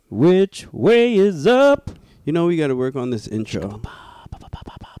Which way is up? You know, we got to work on this intro.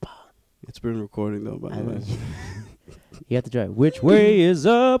 It's been recording, though, by the way. You have to try. Which way is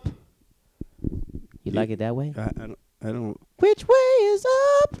up? You like it that way? I don't. Which way is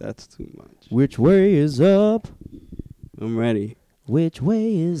up? That's too much. Which way is up? I'm ready. Which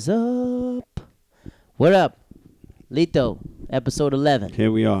way is up? What up? Lito, episode 11. Here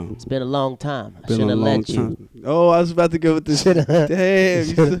we are. It's been a long time. I Been should a have long let you. time. Oh, I was about to go with this.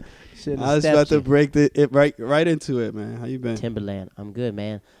 Damn. I was about to break it right into it, man. How you been? Timberland. I'm good,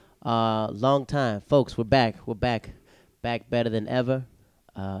 man. Long time. Folks, we're back. We're back. Back better than ever.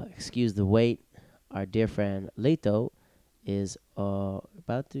 Excuse the wait. Our dear friend Lito is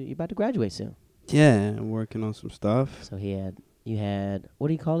about to graduate soon. Yeah, I'm working on some stuff. So you had what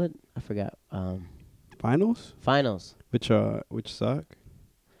do you call it? I forgot. Finals? Finals. Which suck?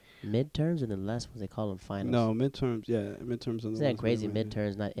 Midterms, and the last ones they call them finals. No, midterms. Yeah, midterms. Isn't that crazy?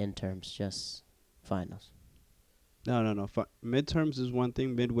 Midterms, not interms, just finals. No. Midterms is one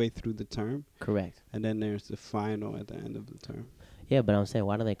thing midway through the term. Correct. And then there's the final at the end of the term. Yeah, but I'm saying,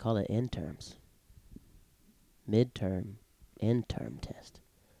 why do they call it interms? Midterm, interim test.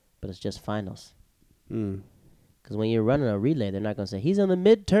 But it's just finals. Because when you're running a relay, they're not going to say, he's in the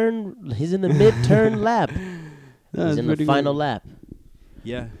midterm lap. No, he's in the final lap.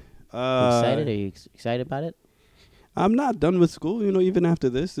 Yeah. Excited? Are you excited about it? I'm not done with school. You know, even after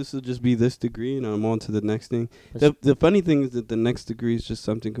this will just be this degree, and I'm on to the next thing. The funny thing is that the next degree is just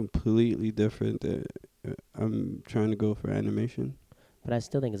something completely different. I'm trying to go for animation. But I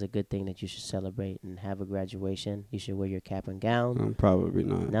still think it's a good thing that you should celebrate and have a graduation. You should wear your cap and gown. Probably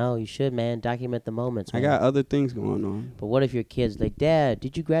not. No, you should, man. Document the moments, man. I got other things going on. But what if your kid's like, Dad,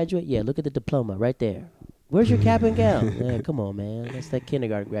 did you graduate? Yeah, look at the diploma right there. Where's your cap and gown? Man, come on, man. That's that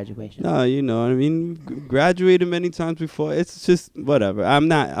kindergarten graduation. No, you know what I mean? Graduated many times before. It's just whatever. I'm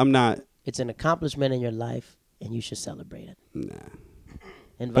not. It's an accomplishment in your life, and you should celebrate it. Nah.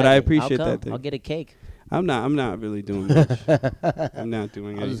 Invite but I me. appreciate I'll come. that thing. I'll get a cake. I'm not really doing much. I'm not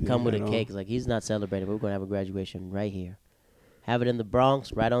doing anything. I'll just come with a all. cake. It's like, he's not celebrating, but we're going to have a graduation right here. Have it in the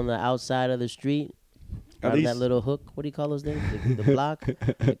Bronx, right on the outside of the street. Right on that little hook. What do you call those things? The block?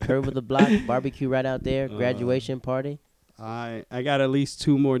 The curve of the block. Barbecue right out there. Graduation party. I got at least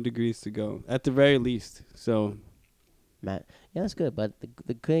 2 more degrees to go. At the very least. So. Matt. Yeah, that's good. But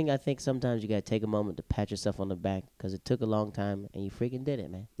the thing, I think sometimes you got to take a moment to pat yourself on the back because it took a long time and you freaking did it,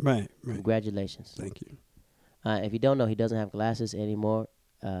 man. Right. Congratulations. Thank you. If you don't know, he doesn't have glasses anymore,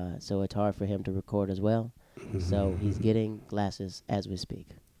 so it's hard for him to record as well. So he's getting glasses as we speak.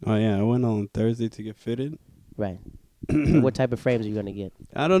 Oh, yeah. I went on Thursday to get fitted. Right. What type of frames are you going to get?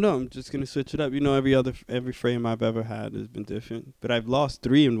 I don't know. I'm just going to switch it up. You know, every frame I've ever had has been different. But I've lost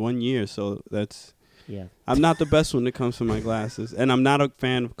 3 in 1 year, so that's... Yeah. I'm not the best when it comes to my glasses. And I'm not a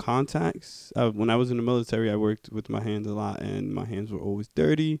fan of contacts. When I was in the military, I worked with my hands a lot, and my hands were always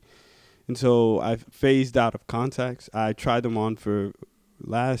dirty. And so I phased out of contacts. I tried them on for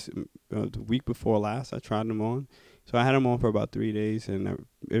the week before last. I tried them on. So I had them on for about 3 days, and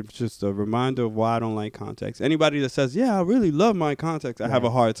it's just a reminder of why I don't like contacts. Anybody that says, yeah, I really love my contacts, I have a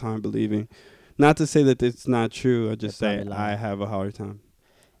hard time believing. Not to say that it's not true. I just say I have a hard time.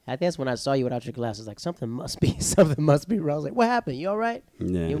 I guess when I saw you without your glasses, like something must be wrong. I was like, what happened? You all right?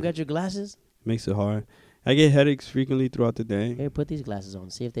 Yeah. You don't got your glasses? Makes it hard. I get headaches frequently throughout the day. Here, put these glasses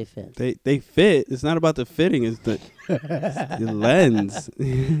on. See if they fit. They fit. It's not about the fitting. It's the lens.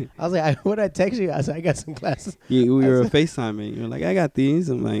 I was like, what did I text you? I was like, I got some glasses. We were FaceTiming. You're like, I got these.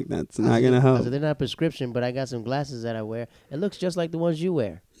 I'm like, that's not going to help. I said, they're not prescription, but I got some glasses that I wear. It looks just like the ones you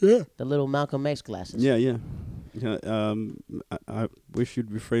wear. Yeah. The little Malcolm X glasses. Yeah. I wish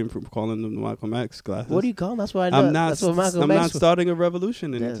you'd refrain from calling them the Malcolm X glasses. What do you call them? That's what I know. I'm not starting a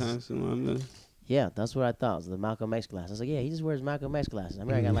revolution anytime soon. Yeah, that's what I thought. It was the Malcolm X glasses. I was like, yeah, he just wears Malcolm X glasses. I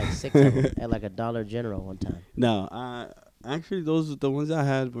mean, I got like 6 of them at like a Dollar General one time. No, actually, the ones I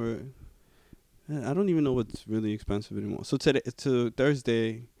had were, I don't even know what's really expensive anymore. So to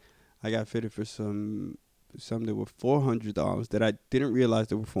Thursday, I got fitted for some that were $400 that I didn't realize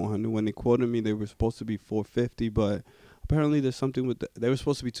they were $400. When they quoted me, they were supposed to be $450, but apparently there's something with they were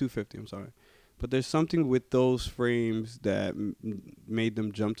supposed to be $250. I'm sorry. But there's something with those frames that made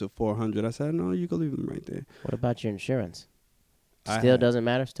them jump to $400. I said, no, you can leave them right there. What about your insurance? Still doesn't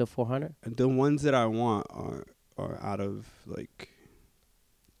matter? Still $400? The ones that I want are out of Is it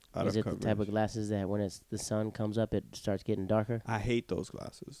coverage. the type of glasses that when the sun comes up, it starts getting darker? I hate those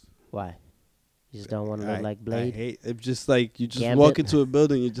glasses. Why? You just don't want to look like Blade? I hate it. Just like you just Gambit? walk into a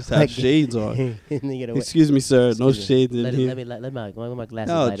building, you just have shades on. Excuse me, sir. No shades in here. Let my glasses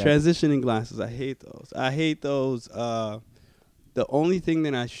No, light up. transitioning glasses. I hate those. The only thing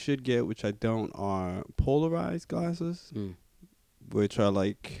that I should get, which I don't, are polarized glasses, which are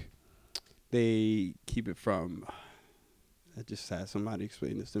like, they keep it from, I just had somebody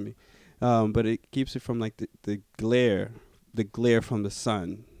explain this to me, but it keeps it from like the glare from the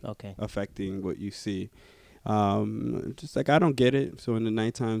sun affecting what you see. Just like, I don't get it. So in the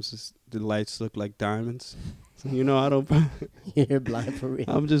night times, the lights look like diamonds. You know, I don't. You're blind for real.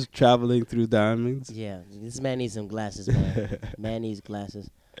 I'm just traveling through diamonds. Yeah, this man needs some glasses, man. Man needs glasses.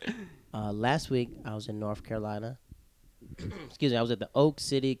 Last week, I was in North Carolina. Excuse me, I was at the Oak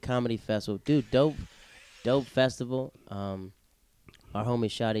City Comedy Festival. Dude, dope festival. Our homie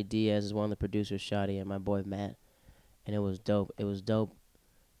Shadi Diaz is one of the producers, Shadi, and my boy Matt. And it was dope. It was dope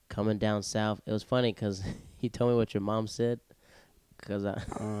coming down south. It was funny because he told me what your mom said. Cause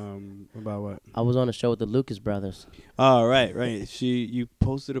about what? I was on a show with the Lucas brothers. Oh, right. You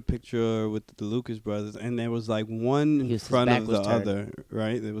posted a picture with the Lucas brothers, and there was like one in front of the other,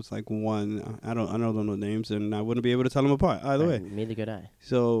 right? There was like one. I don't know the names, and I wouldn't be able to tell them apart either way. Neither could I.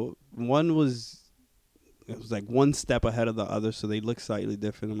 So one was, it was like one step ahead of the other, so they looked slightly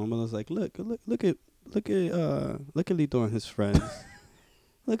different. And my mother was like, look at Lito and his friends.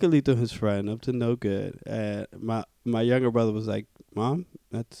 Look at Lito and his friend, up to no good. My younger brother was like, Mom,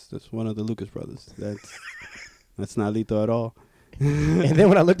 that's one of the Lucas brothers. That's not Lito at all. And then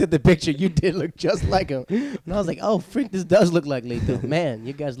when I looked at the picture, you did look just like him. And I was like, oh, freak, this does look like Lito. Man,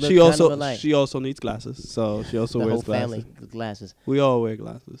 you guys look kind of alike. She also needs glasses, so she also wears glasses. The whole family glasses. We all wear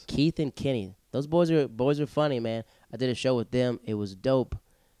glasses. Keith and Kenny, those boys are funny, man. I did a show with them. It was dope.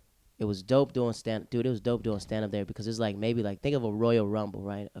 It was dope doing stand-up. Dude, it was dope doing stand-up there because it's like maybe like think of a Royal Rumble,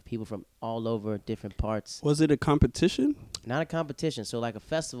 right, of people from all over different parts. Was it a competition? Not a competition. So like a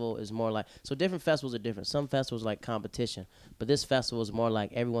festival is more like, so different festivals are different. Some festivals like competition, but this festival is more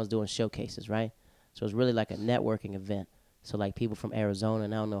like everyone's doing showcases, right? So it's really like a networking event. So like people from Arizona,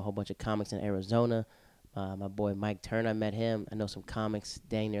 and I don't know a whole bunch of comics in Arizona. My boy Mike Turner, I met him. I know some comics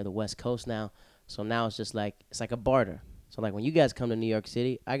dang near the West Coast now. So now it's just like, it's like a barter. So, like, when you guys come to New York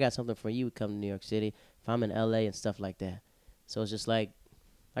City, I got something for you to come to New York City if I'm in L.A. and stuff like that. So it's just like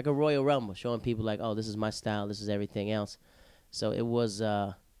a Royal Rumble, showing people, like, oh, this is my style, this is everything else. So it was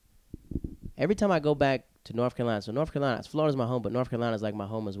every time I go back to North Carolina. So North Carolina, Florida's my home, but North Carolina is like my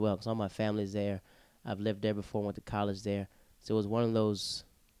home as well because all my family's there. I've lived there before, went to college there. So it was one of those,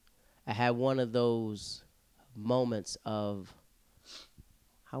 I had one of those moments of,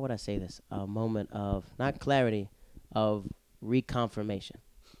 how would I say this? A moment of, not clarity, of reconfirmation.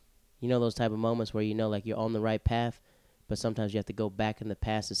 You know those type of moments where you know like you're on the right path, but sometimes you have to go back in the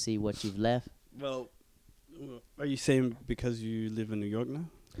past to see what you've left. Well, are you saying because you live in New York now?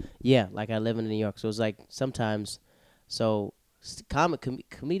 Yeah, like I live in New York. So it's like sometimes, so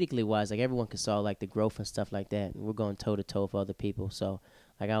comedically wise, like everyone can saw like the growth and stuff like that. And we're going toe to toe with other people. So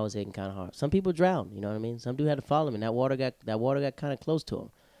like I was hitting kind of hard. Some people drowned, you know what I mean? Some dude had to follow me. And that water got kind of close to him.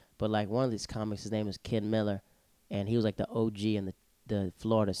 But like one of these comics, his name is Ken Miller. And he was like the OG in the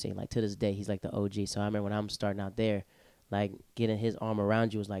Florida scene. Like to this day, he's like the OG. So I remember when I'm starting out there, like getting his arm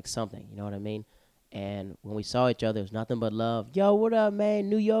around you was like something. You know what I mean? And when we saw each other, it was nothing but love. Yo, what up, man?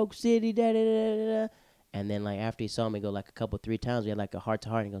 New York City, da da da da. And then like after he saw me go like a couple, 3 times, we had like a heart to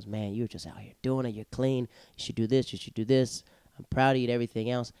heart. And he goes, man, you're just out here doing it. You're clean. You should do this. You should do this. I'm proud of you and everything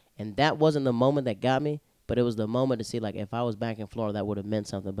else. And that wasn't the moment that got me. But it was the moment to see, like, if I was back in Florida, that would have meant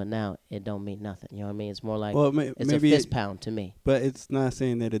something. But now it don't mean nothing. You know what I mean? It's more like it's a fist pound to me. But it's not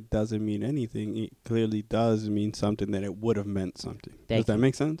saying that it doesn't mean anything. It clearly does mean something that it would have meant something. Does that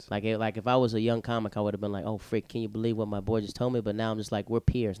make sense? Like if I was a young comic, I would have been like, oh, freak, can you believe what my boy just told me? But now I'm just like, we're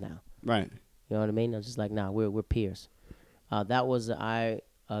peers now. Right. You know what I mean? I'm just like, nah, we're peers. That was a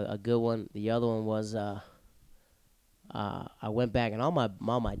good one. The other one was I went back, and all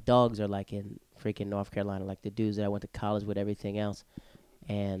my dogs are like in freaking North Carolina, like the dudes that I went to college with, everything else.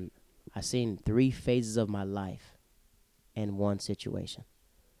 And I seen 3 phases of my life in one situation.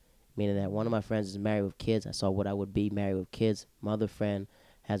 Meaning that one of my friends is married with kids. I saw what I would be married with kids. My other friend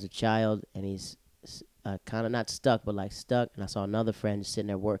has a child, and he's kind of not stuck, but like stuck. And I saw another friend just sitting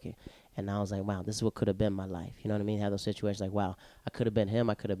there working. And I was like, wow, this is what could have been my life. You know what I mean? Have those situations like, wow, I could have been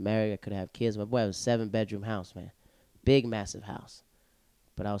him. I could have married. I could have kids. My boy had a 7-bedroom house, man. Big, massive house.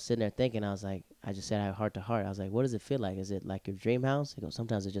 But I was sitting there thinking, I was like, I just said I had heart to heart. I was like, what does it feel like? Is it like your dream house? He goes,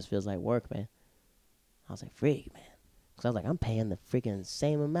 sometimes it just feels like work, man. I was like, freak, man. Because I was like, I'm paying the freaking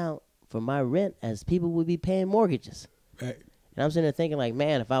same amount for my rent as people would be paying mortgages. Right. And I'm sitting there thinking, like,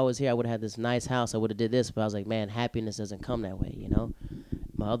 man, if I was here, I would have had this nice house. I would have did this. But I was like, man, happiness doesn't come that way, you know?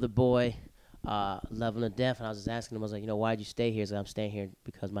 My other boy, loving to death, and I was just asking him, I was like, you know, why'd you stay here? He said, I'm staying here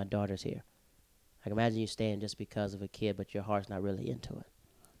because my daughter's here. Like imagine you staying just because of a kid, but your heart's not really into it.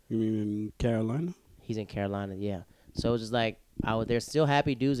 You mean in Carolina? He's in Carolina, yeah. So it's just like they're still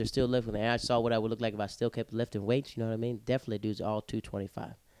happy dudes. They're still lifting. And I saw what I would look like if I still kept lifting weights. You know what I mean? Definitely dudes all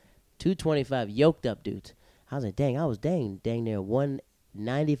 225, 225 yoked up dudes. I was like, dang, I was dang near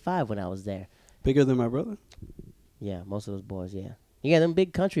 195 when I was there. Bigger than my brother? Yeah, most of those boys, yeah. You got them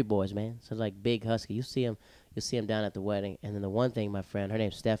big country boys, man. So like big husky. You'll see them down at the wedding. And then the one thing, my friend, her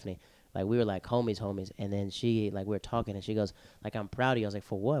name's Stephanie. Like we were like homies. And then she, like we were talking and she goes, like, I'm proud of you. I was like,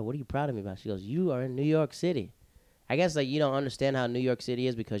 for what? What are you proud of me about? She goes, you are in New York City. I guess like you don't understand how New York City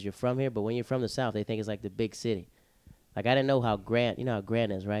is because you're from here. But when you're from the South, they think it's like the big city. Like I didn't know how Grant, you know how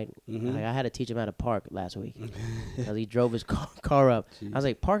Grant is, right? Mm-hmm. Like, I had to teach him how to park last week because he drove his car up. Jeez. I was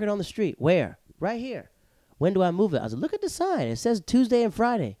like, park it on the street. Where? Right here. When do I move it? I was like, look at the sign. It says Tuesday and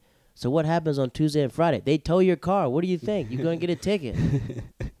Friday. So what happens on Tuesday and Friday? They tow your car. What do you think? You're going to get a ticket.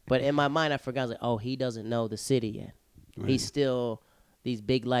 But in my mind, I forgot. I was like, oh, he doesn't know the city yet. Right. He's still these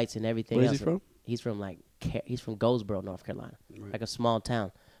big lights and everything else. Where's he from? He's from Goldsboro, North Carolina, right. Like a small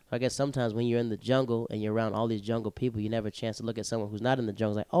town. So I guess sometimes when you're in the jungle and you're around all these jungle people, you never a chance to look at someone who's not in the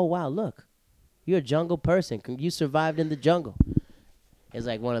jungle. It's like, oh, wow, look. You're a jungle person. You survived in the jungle. It's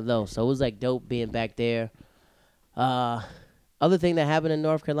like one of those. So it was like dope being back there. Other thing that happened in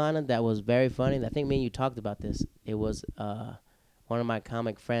North Carolina that was very funny, I think me and you talked about this. It was one of my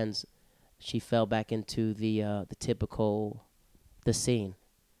comic friends. She fell back into the typical, the scene,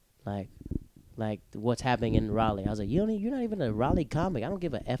 like what's happening in Raleigh. I was like, you're not even a Raleigh comic. I don't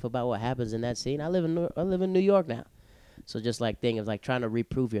give a f about what happens in that scene. I live in New York now. So just like thing of like trying to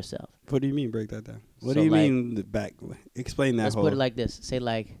reprove yourself. What do you mean? Break that down. What do you mean? The back. Explain that. Let's put it like this.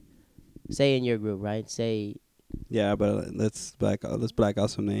 Say in your group, right? Say. Yeah, but let's black out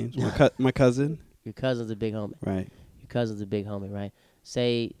some names. My cousin. Your cousin's a big homie. Right. Your cousin's a big homie, right?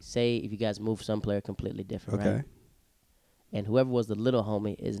 Say if you guys move somewhere completely different, okay. Right? And whoever was the little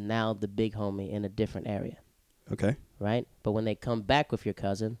homie is now the big homie in a different area. Okay. Right? But when they come back with your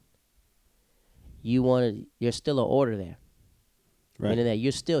cousin, you're still an order there. Right. Meaning that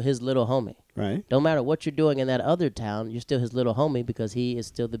you're still his little homie. Right. Don't matter what you're doing in that other town, you're still his little homie because he is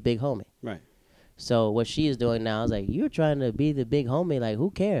still the big homie. Right. So what she is doing now is like, you're trying to be the big homie. Like,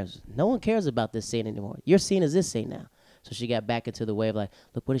 who cares? No one cares about this scene anymore. Your scene is this scene now. So she got back into the way of like,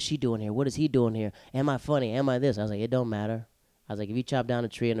 look, what is she doing here? What is he doing here? Am I funny? Am I this? I was like, it don't matter. I was like, if you chop down a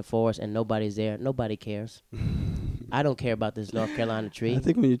tree in the forest and nobody's there, nobody cares. I don't care about this North Carolina tree. I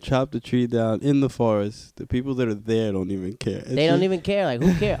think when you chop the tree down in the forest, the people that are there don't even care. They don't even care. Like,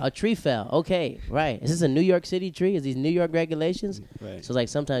 who cares? A tree fell. Okay, right. Is this a New York City tree? Is these New York regulations? Right. So, like,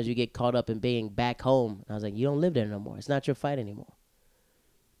 sometimes you get caught up in being back home. I was like, you don't live there no more. It's not your fight anymore.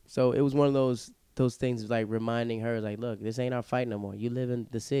 So it was one of those things, like, reminding her, like, look, this ain't our fight no more. You live in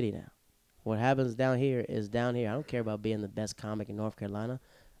the city now. What happens down here is down here. I don't care about being the best comic in North Carolina.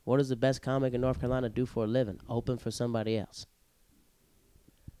 What does the best comic in North Carolina do for a living? Open for somebody else.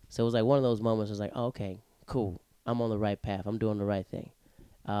 So it was like one of those moments. It was like, oh, okay, cool. I'm on the right path. I'm doing the right thing.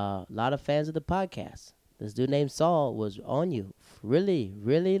 A lot of fans of the podcast. This dude named Saul was on you. Really,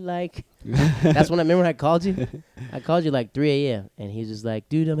 really, like, that's when I remember I called you. I called you like 3 a.m. And he's just like,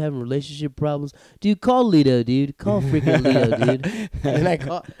 dude, I'm having relationship problems. Dude, call Lito, dude. Call freaking Lito, dude. And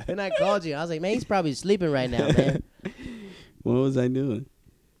I called you. I was like, man, he's probably sleeping right now, man. What was I doing?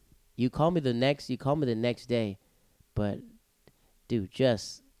 You called me the next day, but dude,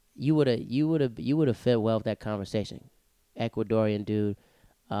 you would have fit well with that conversation. Ecuadorian dude,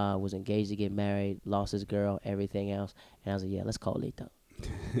 was engaged to get married, lost his girl, everything else, and I was like, yeah, let's call Lito.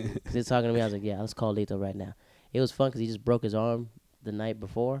 Cause he's talking to me, I was like, yeah, let's call Lito right now. It was fun because he just broke his arm the night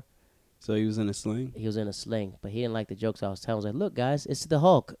before. So he was in a sling. He was in a sling, but he didn't like the jokes I was telling. I was like, look, guys, it's the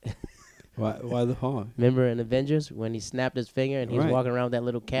Hulk. Why the Hulk? Remember in Avengers when he snapped his finger and he was walking around with that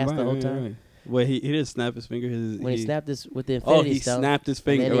little cast the whole time? Right. Well, he didn't snap his finger. When he snapped this with the Infinity Stone. Snapped his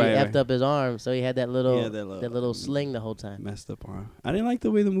finger. And then he effed up his arm, so he had that little that little sling the whole time. Messed up arm. I didn't like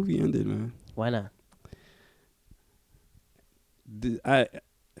the way the movie ended, man. Why not?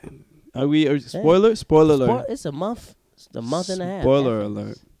 Spoiler alert. It's a month. It's a month and a half. Spoiler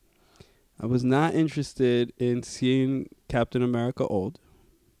alert. I was not interested in seeing Captain America old.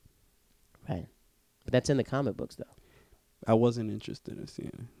 Right. But that's in the comic books, though. I wasn't interested in seeing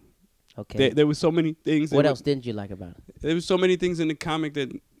it. Okay. There were so many things. What else didn't you like about it? There were so many things in the comic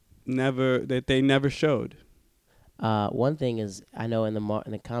that they never showed. One thing is, I know in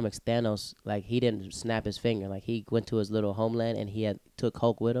the comics, Thanos, like, he didn't snap his finger. Like, he went to his little homeland and he took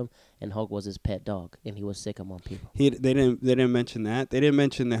Hulk with him, and Hulk was his pet dog, and he was sick among people. They didn't mention that. They didn't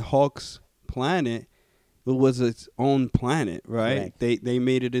mention that Hulk's planet was its own planet, right? Correct. They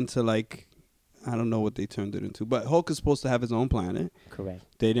made it into like I don't know what they turned it into. But Hulk is supposed to have his own planet. Correct.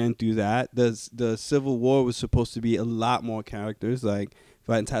 They didn't do that. The Civil War was supposed to be a lot more characters. Like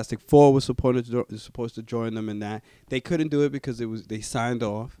Fantastic Four was supposed to join them in that. They couldn't do it because they signed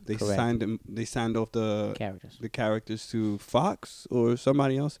off. They signed off the characters to Fox or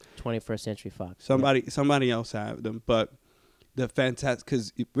somebody else. 21st Century Fox. Somebody else had them. But the fantastic,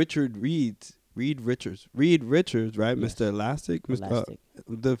 because Reed Richards, right? Yes. Mr. Elastic,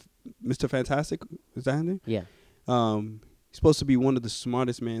 Mr. Fantastic, is that his name? Yeah. He's supposed to be one of the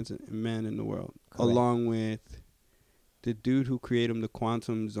smartest men in the world, correct. Along with the dude who created the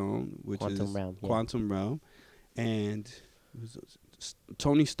Quantum Zone, Quantum Realm, and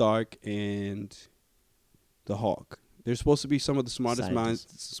Tony Stark and the Hulk. They're supposed to be some of the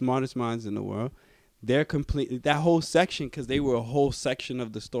smartest minds in the world. They're completely that whole section, because they were a whole section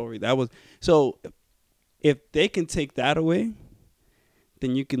of the story. That was so. If they can take that away,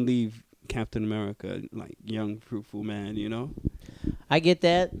 then you can leave Captain America like young, fruitful man. You know. I get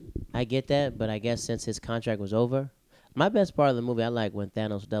that, but I guess since his contract was over, my best part of the movie, I like when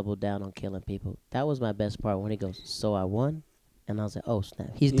Thanos doubled down on killing people. That was my best part when he goes, "So I won," and I was like, "Oh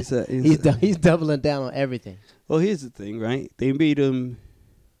snap, he's doubling down on everything." Well, here's the thing, right? They made him.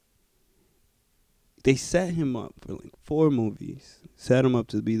 They set him up for like 4 movies. Set him up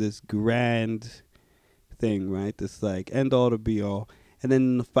to be this grand thing, right? This like end all to be all. And then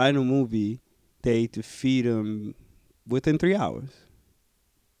in the final movie, they defeat him within 3 hours.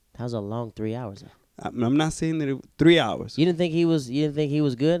 That was a long 3 hours. I'm not saying that 3 hours. You didn't think he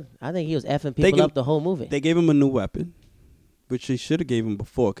was good? I think he was effing people up the whole movie. They gave him a new weapon, which they should have gave him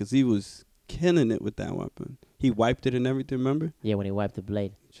before, because he was killing it with that weapon. He wiped it and everything, remember? Yeah, when he wiped the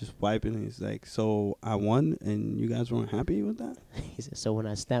blade. Just wiping. He's like, "So I won, and you guys weren't happy with that?" He said, "So when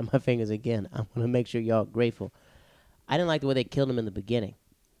I snap my fingers again, I'm going to make sure y'all grateful." I didn't like the way they killed him in the beginning.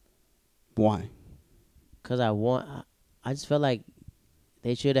 Why? Because I just felt like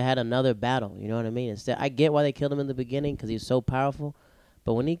they should have had another battle. You know what I mean? Instead, I get why they killed him in the beginning, because he's so powerful.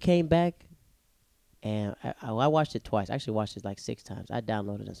 But when he came back, and I watched it twice. I actually watched it like 6 times. I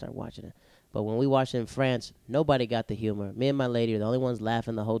downloaded it and started watching it. But when we watched it in France, nobody got the humor. Me and my lady are the only ones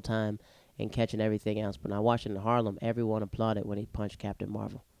laughing the whole time and catching everything else. But when I watched it in Harlem, everyone applauded when he punched Captain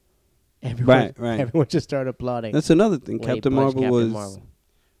Marvel. Right. Everyone just started applauding. That's another thing. Captain Marvel was,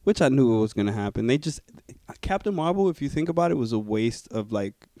 which I knew was going to happen. Captain Marvel, if you think about it, was a waste of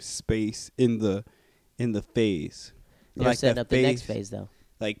like space in the phase. They're like setting up the next phase, though.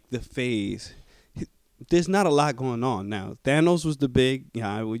 Like the phase. There's not a lot going on now. Thanos was the big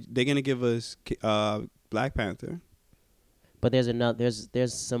guy. They're gonna give us Black Panther. But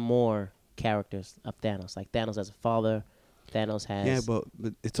there's some more characters of Thanos. Like Thanos has a father. Thanos has. Yeah, but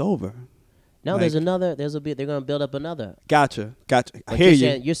it's over. No, there's another. They're gonna build up another. Gotcha. But I hear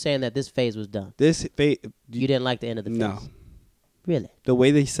you. You're saying that this phase was done. This phase. You didn't like the end of the phase. No. Really? The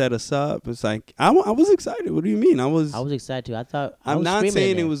way they set us up, it's like I was excited. What do you mean? I was excited too. I'm not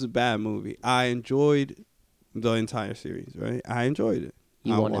saying it was a bad movie. I enjoyed the entire series. Right? I enjoyed it.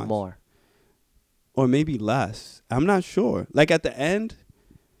 You wanted more, or maybe less. I'm not sure. Like at the end,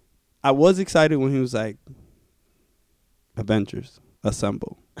 I was excited when he was like, "Avengers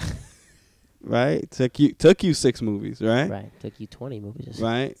assemble." Right? Took you 6 movies. Right? Right. Took you 20 movies.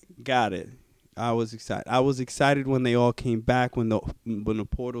 Right? Got it. I was excited. I was excited when they all came back, when the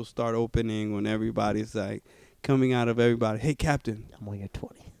portals start opening, when everybody's like coming out of everybody. Hey, Captain. I'm on your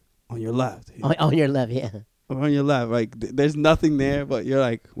 20. On your left. On your left, yeah. On your left. Like, there's nothing there, but you're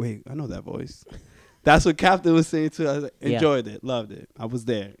like, wait, I know that voice. That's what Captain was saying, too. I was like, enjoyed it. Loved it. I was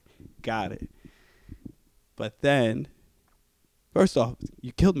there. Got it. But then, first off,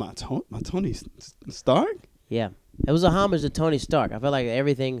 you killed my Tony Stark? Yeah. It was a homage to Tony Stark. I felt like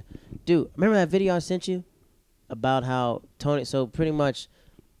everything. Dude, remember that video I sent you about how Tony? So pretty much,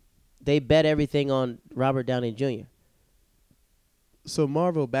 they bet everything on Robert Downey Jr. So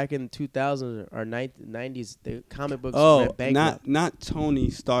Marvel back in 2000s or 90s, the comic books went bankrupt. not Tony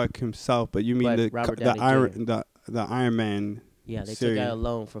Stark himself, but you mean the Iron Man. Yeah, they took out a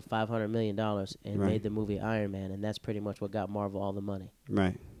loan for $500 million and made the movie Iron Man, and that's pretty much what got Marvel all the money.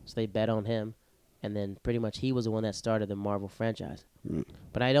 Right. So they bet on him. And then pretty much he was the one that started the Marvel franchise. Mm.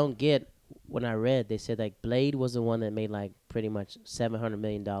 But I don't get, when I read, they said like Blade was the one that made like pretty much $700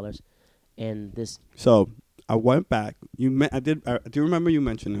 million. And this. So I went back. I do remember you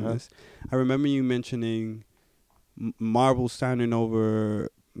mentioning this. I remember you mentioning Marvel signing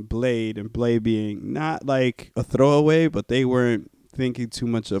over Blade, and Blade being not like a throwaway, but they weren't thinking too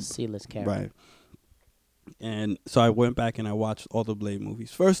much of. C-list character. Right. And so I went back and I watched all the Blade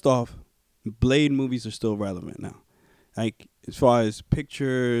movies. First off, Blade movies are still relevant now. Like as far as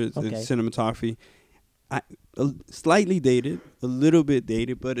pictures and Okay. cinematography, slightly dated, a little bit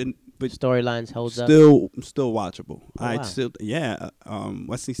dated, but Storylines holds up. still watchable. Oh, I'd wow. still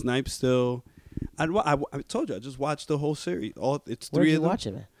Wesley Snipes still. I told you I just watched the whole series. It's Where'd three you of them. watch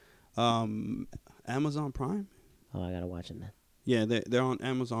it, man? Amazon Prime. Oh, I gotta watch it, man. Yeah, they're on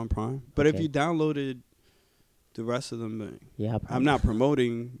Amazon Prime. But if Okay. you downloaded the rest of them, Yeah, I'm not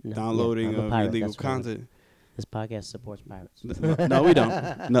promoting No, yeah, downloading I'm a pirate, illegal that's what I was- content. This podcast supports pirates. No, we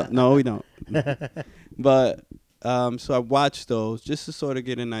don't. No, we don't. But so I watched those just to sort of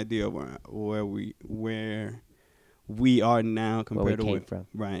get an idea of where we are now Where we compared to came from.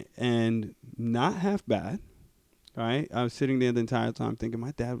 right, and not half bad. Right, I was sitting there the entire time thinking,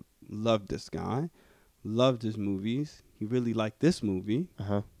 my dad loved this guy, loved his movies. He really liked this movie,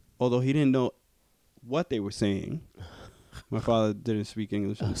 although he didn't know what they were saying. My father didn't speak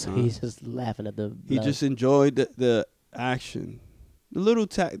English at the So time. he's just laughing at the. He just enjoyed the action. The little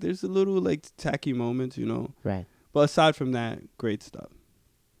there's a little like tacky moments, you know. Right. But aside from that, great stuff.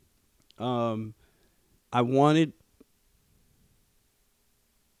 I wanted.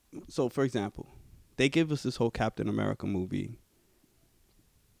 So, for example, they give us this whole Captain America movie.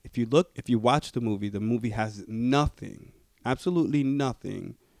 If you watch the movie has nothing, absolutely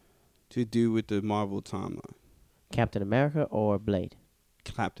nothing, to do with the Marvel timeline. Captain America or Blade?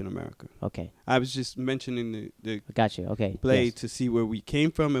 Captain America. Okay. I was just mentioning the I got you. Okay. Blade Yes. to see where we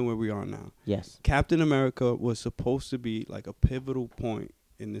came from and where we are now. Yes. Captain America was supposed to be like a pivotal point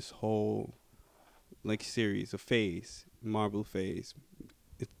in this whole like series, a phase, Marvel phase.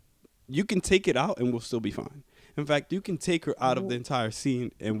 You can take it out and we'll still be fine. In fact, you can take her out of the entire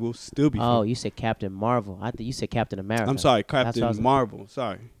scene and we'll still be fine. Oh, you said Captain Marvel. I thought you said Captain America. I'm sorry, That's what I Captain was- Marvel.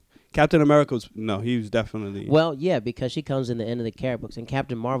 Sorry. Captain America he was definitely. Well, yeah, because she comes in the end of the character books, and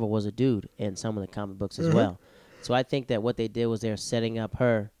Captain Marvel was a dude in some of the comic books as well. So I think that what they did was they're setting up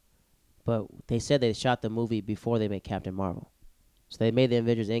her, but they said they shot the movie before they made Captain Marvel. So they made the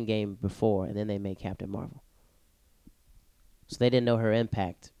Avengers Endgame before, and then they made Captain Marvel. So they didn't know her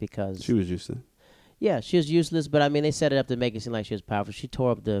impact because She was useless. yeah, she was useless, but I mean, they set it up to make it seem like she was powerful. She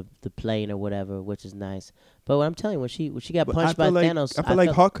tore up the plane or whatever, which is nice. But what I'm telling you, when she got But punched by Thanos, I feel like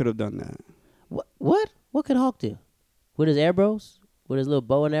Hawk could have done that. What could Hulk do? With his arrows? With his little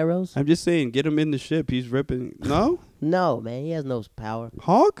bow and arrows? I'm just saying, get him in the ship. He's ripping. No? No, man, he has no power.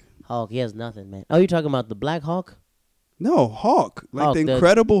 Hawk? Hulk, he has nothing, man. Oh, you're talking about the Black Hulk? No, Hawk. Like Hulk, the the-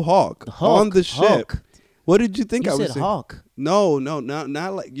 Incredible Hulk, Hulk on the ship. Hulk. What did you think You I was said saying? Hulk. No,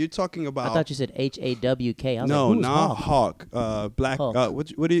 not like you're talking about. I thought you said H-A-W-K. I was no, like, who's not Hulk? Hawk. Black. Hulk.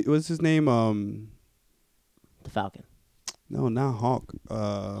 What's his name? The Falcon. No, not Hawk.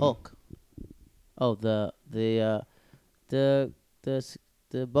 Hulk. Oh, the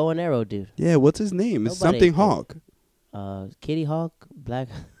bow and arrow dude. Yeah, what's his name? It's Nobody something can- Hawk. Kitty Hawk, Black.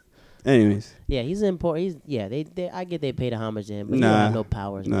 Anyways, Yeah, he's important. I get they paid homage to him, but he Nah. don't have no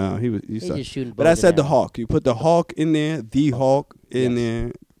powers. no, man. he was. He's sucked. just shooting. But I bows said and the arrows. Hawk. You put the Hawk in there, the Hawk in Yes.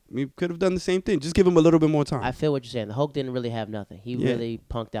 there. We could have done the same thing. Just give him a little bit more time. I feel what you're saying. The Hulk didn't really have nothing. He Yeah. really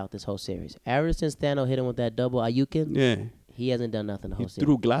punked out this whole series. Ever since Thanos hit him with that double Ayukin, yeah. he hasn't done nothing the He whole series.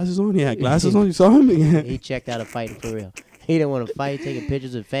 threw glasses on. He had glasses on. You saw him? Yeah. He checked out of fighting for real. He didn't want to fight, taking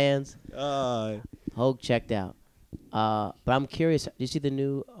pictures with fans. Hulk checked out. But I'm curious. Did you see the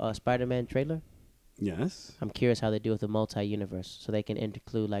new Spider-Man trailer? Yes. I'm curious how they do with the multi-universe, so they can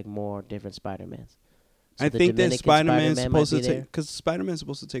include like more different Spider-Mans. So I the think that Dominican Spider-Man's Spider-Man might supposed to be take there? because Spider-Man's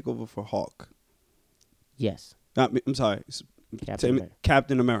supposed to take over for Hawk. Yes, I'm sorry, Captain America.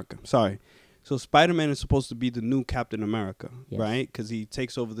 Captain America. Sorry. So Spider-Man is supposed to be the new Captain America, Yes. right? Because he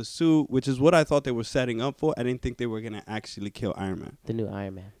takes over the suit, which is what I thought they were setting up for. I didn't think they were gonna actually kill Iron Man. The new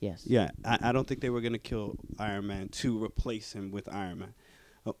Iron Man. Yes. Yeah, I don't think they were gonna kill Iron Man to replace him with Iron Man,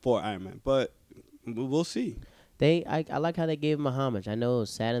 for Iron Man. But we'll see. I like how they gave him a homage. I know it was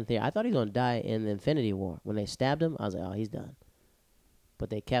sad in theory. I thought he was gonna die in the Infinity War when they stabbed him. I was like, oh, he's done. But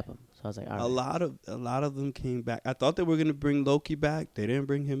they kept him, so I was like, all right. A lot of them came back. I thought they were gonna bring Loki back. They didn't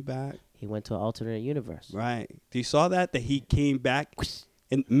bring him back. He went to an alternate universe. Right. You saw that he came back,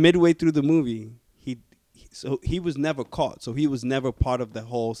 and midway through the movie, he was never caught. So he was never part of the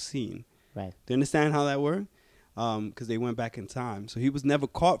whole scene. Right. Do you understand how that worked? Because they went back in time, so he was never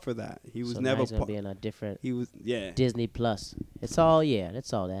caught for that. He was So never. now he's gonna be in a different He was Disney Plus. It's all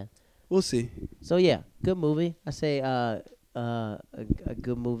that's all that. We'll see. So yeah, good movie. I say a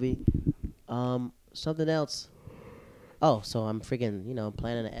good movie. Something else. Oh, so I'm freaking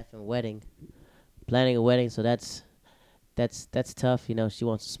planning an effing wedding. Planning a wedding, so that's tough. She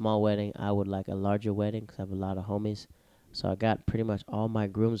wants a small wedding. I would like a larger wedding because I have a lot of homies. So I got pretty much all my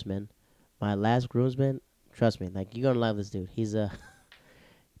groomsmen. My last groomsman Trust me. Like, you're gonna love this dude. He's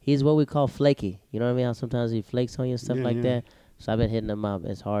what we call flaky. You know what I mean? How sometimes he flakes on you and stuff like that. So I've been hitting him up.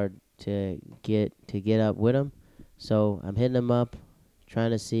 It's hard to get up with him. So I'm hitting him up,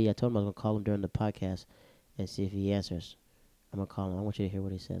 trying to see. I told him I was gonna call him during the podcast and see if he answers. I'm gonna call him. I want you to hear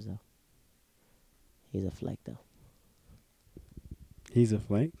what he says though. He's a flake though. He's a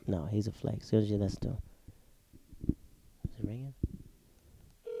flake? No, he's a flake. As soon as you listen to him. Is it ringing?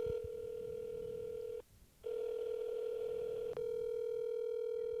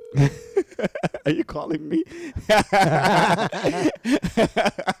 Are you calling me? You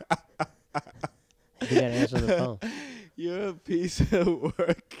gotta answer the phone. You're a piece of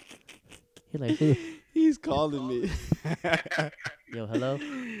work. You're like, who? He's calling me. Yo, hello?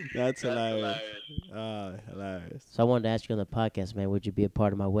 That's hilarious. Hilarious. So I wanted to ask you on the podcast, man, would you be a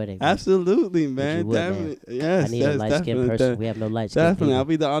part of my wedding? Man? Absolutely, man. would, man. Definitely. Yes, I need a light-skinned person. We have no light-skinned Definitely. people. I'll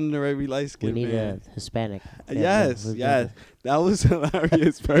be the honorary light-skinned We need man. a Hispanic. Yes. That was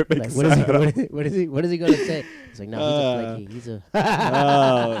hilarious. Perfect. Like, what is he going to say? It's like, no, he's a flaky. He's a...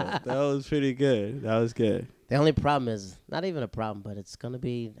 Oh, that was pretty good. That was good. The only problem is, not even a problem, but it's going to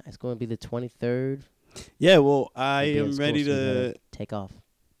be the 23rd. Yeah, well, I We'll be in am school, ready so we to... gotta take off.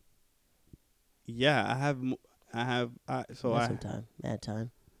 Yeah, I have Some time. Mad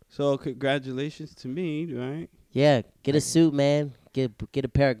time. So congratulations to me, right? Yeah, get a suit, man. Get a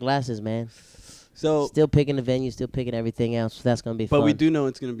pair of glasses, man. So Still picking the venue, still picking everything else. So that's gonna be fun. But we do know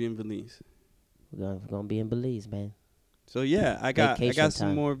it's gonna be in Belize. We're gonna be in Belize, man. So yeah, I got Vacation some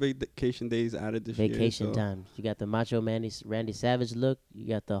time. more vacation days added this year. Vacation time. You got the Macho Randy Savage look. You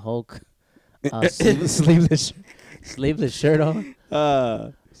got the Hulk sleeveless shirt on.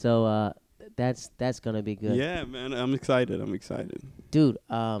 So that's gonna be good. Yeah, man, I'm excited. Dude,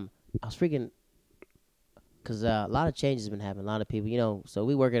 I was freaking, cause a lot of changes have been happening. A lot of people, so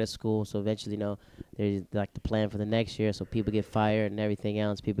we work at a school, so eventually, there's like the plan for the next year. So people get fired and everything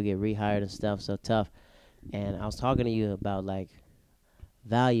else. People get rehired and stuff. So tough. And I was talking to you about like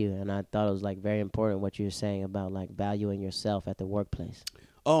value, and I thought it was like very important what you were saying about like valuing yourself at the workplace.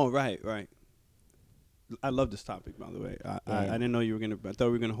 Oh, right. I love this topic, by the way. I didn't know you were gonna. I thought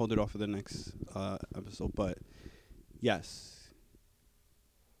we were gonna hold it off for the next episode, but yes.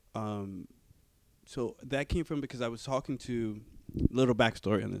 So that came from because I was talking to, little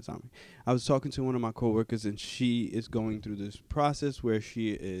backstory on this. I was talking to one of my coworkers, and she is going through this process where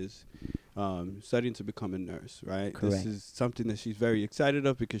she is studying to become a nurse. Right. Correct. This is something that she's very excited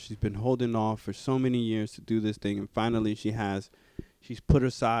of because she's been holding off for so many years to do this thing, and finally she's put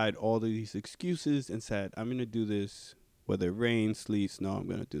aside all of these excuses and said, I'm going to do this whether it rains, sleets, snow, I'm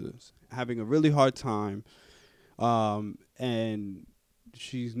going to do this. Having a really hard time, and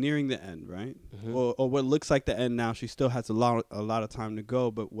she's nearing the end, right? Mm-hmm. Or what looks like the end now. She still has a lot of time to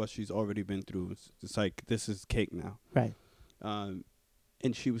go, but what she's already been through, it's like this is cake now. Right.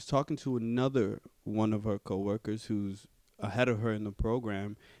 And she was talking to another one of her coworkers who's ahead of her in the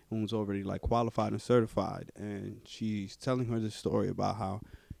program and was already like qualified and certified, and she's telling her this story about how,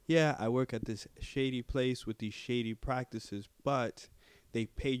 yeah, I work at this shady place with these shady practices, but they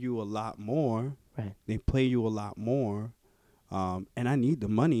pay you a lot more. Right. They pay you a lot more, and I need the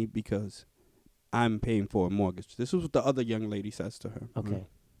money because I'm paying for a mortgage. This is what the other young lady says to her. Okay.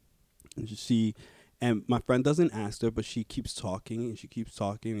 Right? And my friend doesn't ask her, but she keeps talking and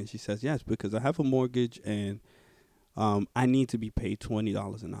she says, yes, because I have a mortgage and I need to be paid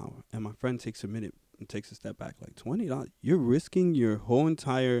 $20 an hour. And my friend takes a minute and takes a step back, like, $20? You're risking your whole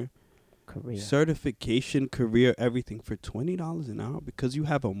entire career, certification, career, everything for $20 an hour because you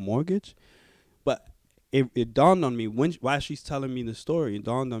have a mortgage? But it dawned on me while she's telling me the story, it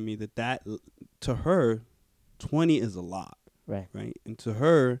dawned on me that to her, 20 is a lot. Right. And to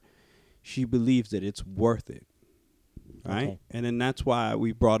her, she believes that it's worth it. Right. Okay. And then that's why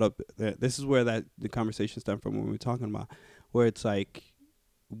we brought up this is where the conversation stemmed from when we were talking about, where it's like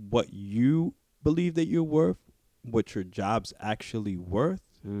what you believe that you're worth, what your job's actually worth,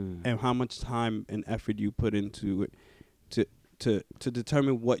 and how much time and effort you put into it to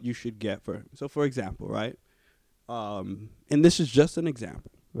determine what you should get for. So for example, right? And this is just an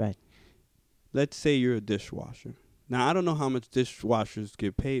example. Right. Let's say you're a dishwasher. Now, I don't know how much dishwashers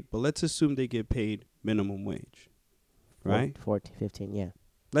get paid, but let's assume they get paid minimum wage. Right? 14, 15, yeah.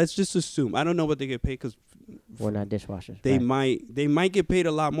 Let's just assume. I don't know what they get paid because we're not dishwashers. They right. might get paid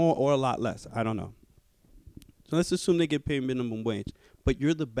a lot more or a lot less. I don't know. So let's assume they get paid minimum wage, but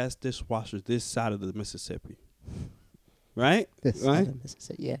you're the best dishwasher this side of the Mississippi. Right? This right? side of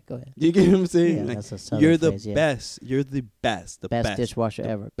Mississippi. Yeah, go ahead. You get what I'm saying? Yeah, like, that's a southern you're the phrase, yeah. best. You're the best. The best dishwasher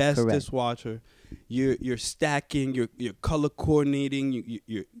ever. Best Correct. dishwasher. You're stacking. You're color coordinating.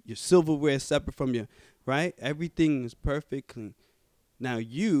 Your silverware is separate from your right? Everything is perfect, clean. Now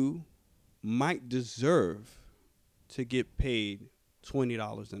you might deserve to get paid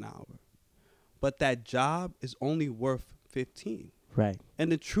 $20 an hour, but that job is only worth 15. Right.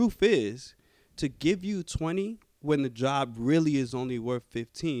 And the truth is, to give you 20 when the job really is only worth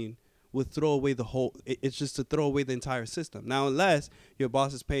 15 would throw away the whole. It's just to throw away the entire system. Now, unless your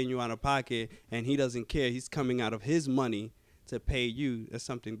boss is paying you out of pocket and he doesn't care, he's coming out of his money to pay you. That's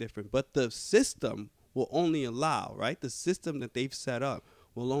something different. But the system will only allow, right? The system that they've set up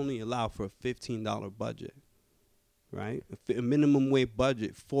will only allow for a $15 budget, right? A minimum wage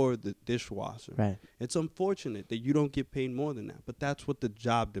budget for the dishwasher. Right. It's unfortunate that you don't get paid more than that, but that's what the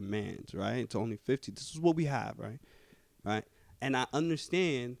job demands, right? It's only 50. This is what we have, right? Right? And I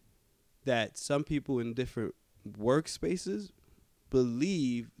understand that some people in different workspaces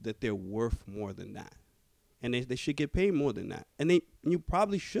believe that they're worth more than that. And they should get paid more than that. And you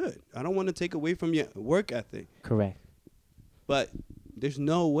probably should. I don't want to take away from your work ethic. Correct. But there's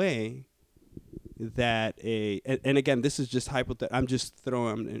no way that and again, this is just hypothetical. I'm just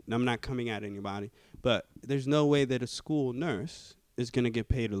throwing, I'm not coming at anybody, but there's no way that a school nurse is going to get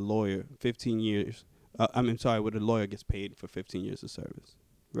paid a lawyer 15 years. What a lawyer gets paid for 15 years of service.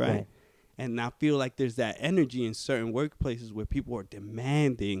 Right? And I feel like there's that energy in certain workplaces where people are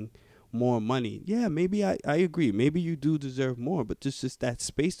demanding more money. Yeah, maybe I agree. Maybe you do deserve more, but just that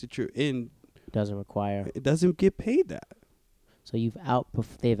space that you're in doesn't require. It doesn't get paid that. So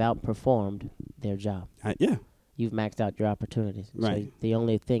they've outperformed their job. Yeah. You've maxed out your opportunities. Right. So the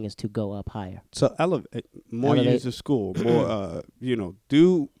only thing is to go up higher. So more years of school, more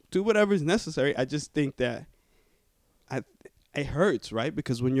do whatever is necessary. I just think that it hurts, right?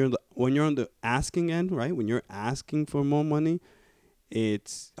 Because when you're on the asking end, right? When you're asking for more money,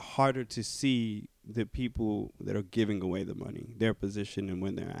 it's harder to see the people that are giving away the money, their position and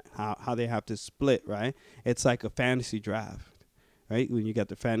when they're at, how they have to split, right? It's like a fantasy draft, right? When you got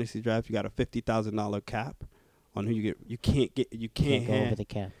the fantasy draft, you got a $50,000 cap on who you get. You can't go over the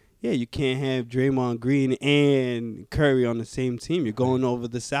cap. Yeah, you can't have Draymond Green and Curry on the same team. You're going over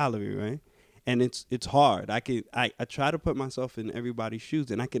the salary, right? And it's hard. I try to put myself in everybody's shoes,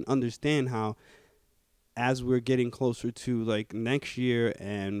 and I can understand how, as we're getting closer to like next year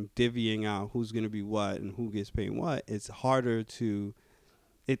and divvying out who's going to be what and who gets paid what, it's harder to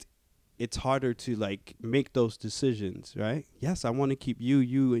like make those decisions, right? Yes, I want to keep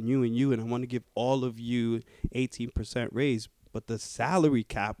you, and I want to give all of you 18% raise, but the salary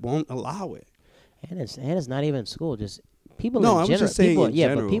cap won't allow it. And it's not even school, just people no, in I general. was just saying in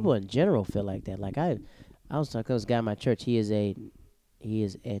general. But people in general feel like that. Like I was talking to this guy in my church. He is a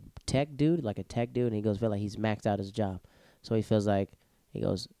tech dude, and he feel like he's maxed out his job. So he feels like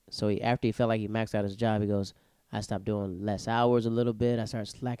after he felt like he maxed out his job, he goes, I stopped doing less hours a little bit. I started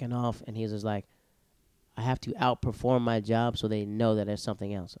slacking off, and he's just like, I have to outperform my job so they know that there's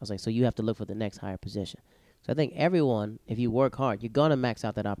something else. I was like, so you have to look for the next higher position. So I think everyone, if you work hard, you're gonna max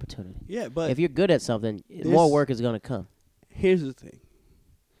out that opportunity. Yeah, but if you're good at something, more work is gonna come. Here's the thing.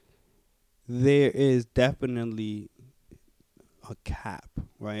 There is definitely a cap,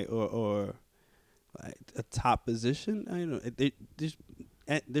 right, or like a top position. I don't know.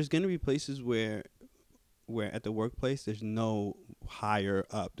 There's going to be places where at the workplace there's no higher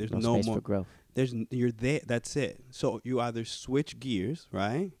up. There's no space more for growth. You're there. That's it. So you either switch gears,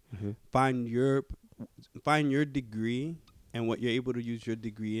 right? Mm-hmm. Find your degree and what you're able to use your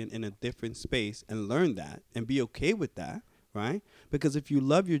degree in a different space and learn that and be okay with that, right? Because if you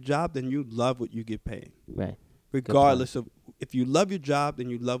love your job, then you love what you get paid. Right. Regardless of if you love your job, then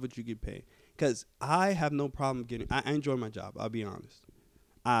you love what you get paid. Because I have no problem I enjoy my job. I'll be honest.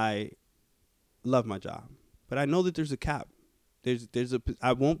 I love my job, but I know that there's a cap.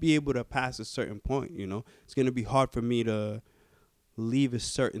 I won't be able to pass a certain point. It's going to be hard for me to leave a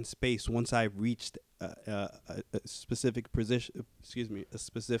certain space once I've reached a specific position. A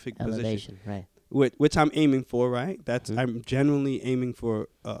specific elevation, position, right? Which I'm aiming for, right? I'm genuinely aiming for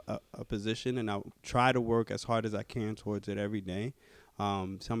a position, and I'll try to work as hard as I can towards it every day.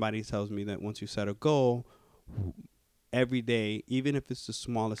 Somebody tells me that once you set a goal, every day, even if it's the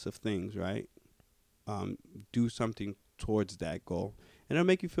smallest of things, right? Do something towards that goal, and it'll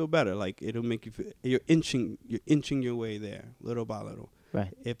make you feel better. Like it'll make you feel you're inching your way there, little by little.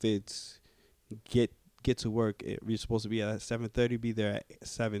 Right. If it's get to work, you're supposed to be at 7:30, be there at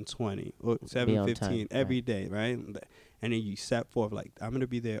 7:20 or 7:15 every day, right? And then you set forth like, I'm gonna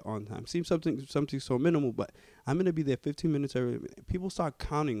be there on time. Seems something so minimal, but I'm gonna be there 15 minutes early. People start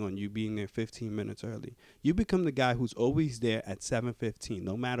counting on you being there 15 minutes early. You become the guy who's always there at 7:15,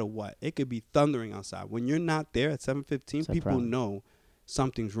 no matter what. It could be thundering outside. When you're not there at 7:15, people know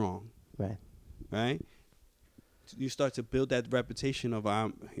something's wrong. Right. Right? you start to build that reputation of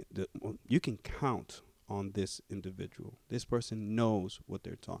you can count on this individual. This person knows what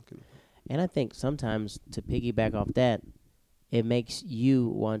they're talking about. And I think sometimes to piggyback off that, it makes you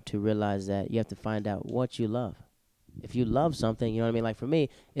want to realize that you have to find out what you love. If you love something, you know what I mean? Like for me,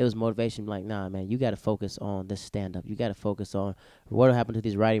 it was motivation. Like, nah, man, you got to focus on this stand up. You got to focus on what will happen to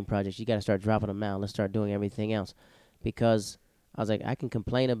these writing projects. You got to start dropping them out. Let's start doing everything else. Because I was like, I can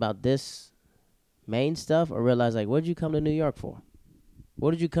complain about this main stuff or realize, like, what did you come to New York for?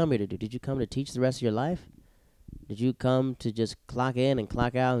 What did you come here to do? Did you come to teach the rest of your life? Did you come to just clock in and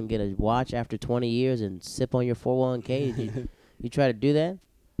clock out and get a watch after 20 years and sip on your 401k? You try to do that?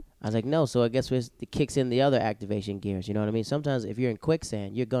 I was like, no. So I guess it kicks in the other activation gears. You know what I mean? Sometimes if you're in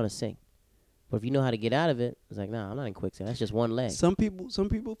quicksand, you're going to sink. But if you know how to get out of it, it's like, nah, I'm not in quicksand. That's just one leg. Some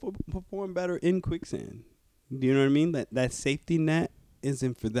people perform better in quicksand. Do you know what I mean? That safety net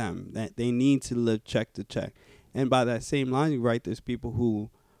isn't for them. That they need to live check to check. And by that same line, you right, there's people who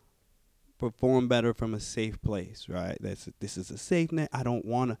perform better from a safe place, right? This is a safe net. I don't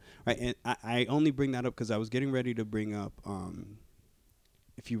want to, right? And I only bring that up because I was getting ready to bring up,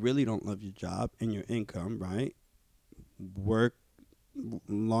 if you really don't love your job and your income, right, work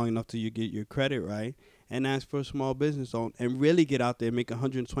long enough till you get your credit right and ask for a small business loan and really get out there and make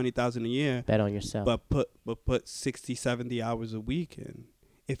 $120,000 a year. Bet on yourself. But put 60, 70 hours a week in.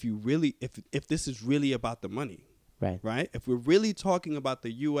 If you really, if this is really about the money. Right. If we're really talking about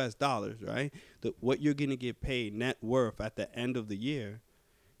the U.S. dollars, right, what you're going to get paid net worth at the end of the year,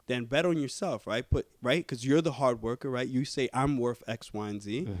 then bet on yourself, right? Right, because you're the hard worker, right? You say I'm worth X, Y, and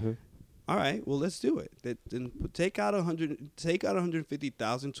Z. Mm-hmm. All right, well let's do it. Then take out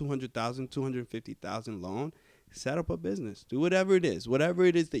 150,000, 200,000, 250,000 loan, set up a business, do whatever it is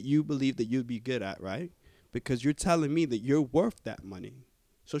that you believe that you'd be good at, right? Because you're telling me that you're worth that money,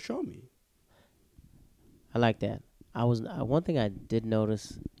 so show me. I like that. One thing I did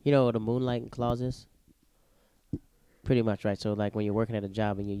notice. You know what a moonlighting clause is? Pretty much, right? So like when you're working at a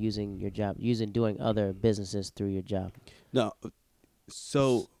job and you're using your job, doing other businesses through your job. No,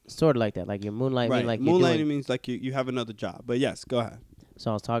 so sort of like that. Like your moonlight, right. mean like moonlighting means like you have another job. But yes, go ahead.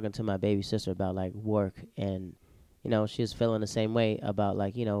 So I was talking to my baby sister about like work, and you know she was feeling the same way about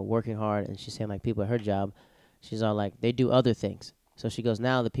like working hard, and she's saying like people at her job, she's all like they do other things. So she goes,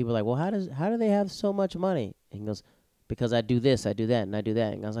 now the people are like, well, how do they have so much money? And he goes, because I do this, I do that, and I do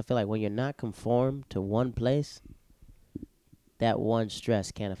that. And I feel like when you're not conformed to one place, that one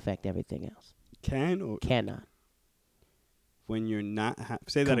stress can't affect everything else. Can or cannot. When you're not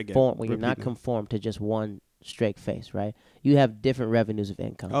say that again. When you're not conformed to just one straight face, right? You have different revenues of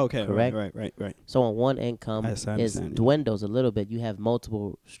income. Okay, correct. Right. So on one income dwindles a little bit, you have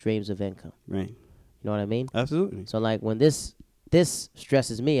multiple streams of income. Right. You know what I mean? Absolutely. So like when this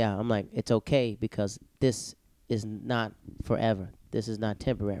stresses me out, I'm like, it's okay because this is not forever. This is not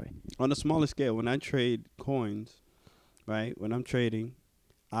temporary. On a smaller scale, when I trade coins, right? When I'm trading,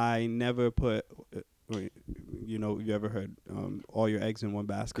 I never put, you ever heard all your eggs in one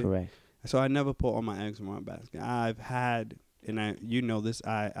basket? Correct. So I never put all my eggs in one basket. I've had, and I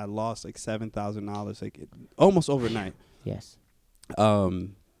lost like $7,000 like almost overnight. Yes.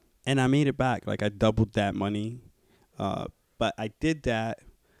 And I made it back. Like I doubled that money. But I did that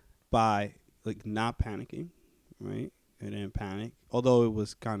by like not panicking, right? I didn't panic, although it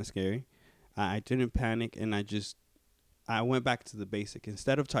was kind of scary. I didn't panic, and I went back to the basic.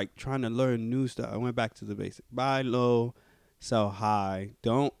 Instead of trying to learn new stuff, I went back to the basic. Buy low, sell high.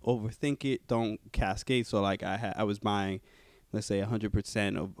 Don't overthink it. Don't cascade. So like I was buying, let's say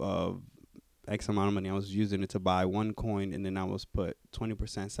 100% of X amount of money. I was using it to buy one coin, and then I was put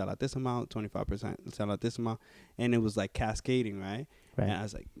 20% sell at this amount, 25% sell at this amount, and it was like cascading, right? Right. And I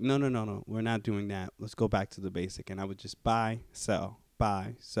was like, no, we're not doing that. Let's go back to the basic. And I would just buy, sell,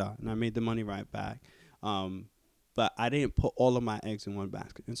 and I made the money right back. But I didn't put all of my eggs in one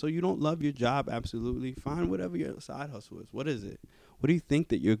basket. And so you don't love your job, absolutely. Find whatever your side hustle is. What is it? What do you think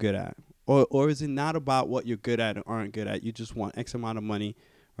that you're good at? Or is it not about what you're good at or aren't good at? You just want X amount of money,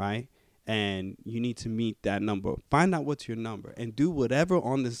 right? And you need to meet that number. Find out what's your number and do whatever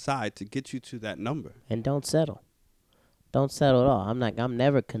on the side to get you to that number. And don't settle. Don't settle at all. I'm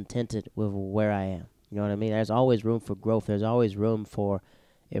never contented with where I am. You know what I mean? There's always room for growth. There's always room for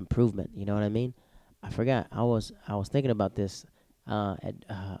improvement. You know what I mean? I forgot. I was thinking about this. I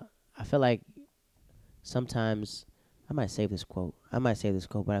feel like sometimes I might save this quote,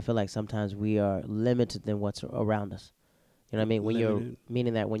 but I feel like sometimes we are limited than what's around us. You know what I mean?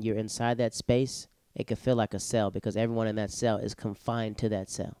 Meaning that when you're inside that space, it could feel like a cell because everyone in that cell is confined to that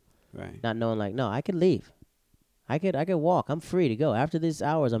cell. Right. Not knowing like, no, I could leave. I could walk. I'm free to go. After these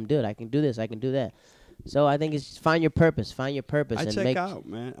hours, I'm good. I can do this. I can do that. So I think it's just find your purpose. Find your purpose I and check make. out,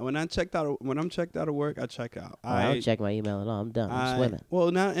 man. When I'm checked out of work, I check out. Oh, I don't check my email at all. I'm done. I'm swimming.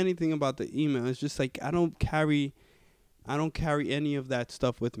 Well, not anything about the email. It's just like I don't carry any of that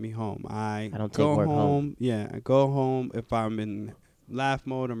stuff with me home. I I don't take go work home. home. Yeah, I go home if I'm in laugh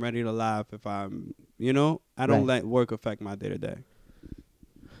mode. I'm ready to laugh. If I'm, I don't Right. let work affect my day to day.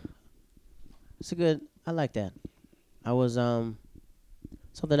 It's a good. I like that. I was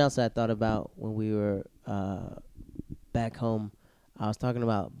something else I thought about when we were back home. I was talking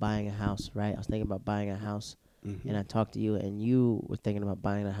about buying a house, right? I was thinking about buying a house, and I talked to you, and you were thinking about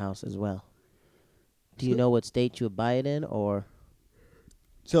buying a house as well. Do you So, know what state you would buy it in, or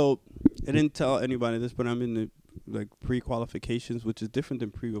so I didn't tell anybody this, but I'm in the like pre-qualifications, which is different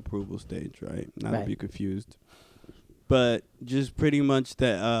than pre-approval stage, right? Not to Right. be confused. But just pretty much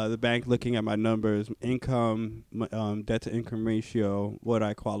that the bank looking at my numbers, income, debt to income ratio, what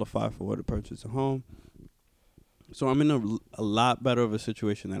I qualify for to purchase a home. So I'm in a lot better of a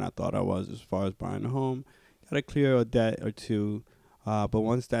situation than I thought I was as far as buying a home. Got to clear a debt or two, but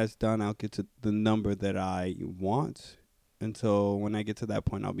once that's done, I'll get to the number that I want. And so when I get to that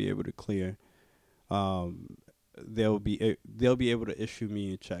point, I'll be able to clear. Um, they'll be able to issue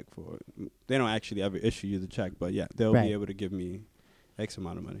me a check for it. They don't actually ever issue you the check, but yeah, they'll right? be able to give me X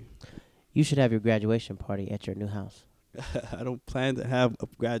amount of money. You should have your graduation party at your new house. I don't plan to have a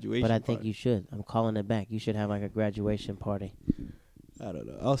graduation But I think party. you should. I'm calling it back. You should have like a graduation party. I don't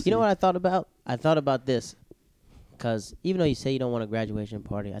know. I'll see. You know what I thought about? I thought about this because even though you say you don't want a graduation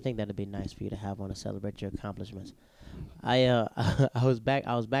party, I think that'd be nice for you to have one to celebrate your accomplishments. I was back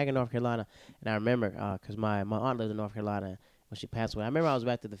in North Carolina, and I remember because my aunt lived in North Carolina when she passed away. I remember I was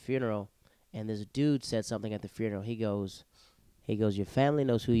back to the funeral, and this dude said something at the funeral. He goes, your family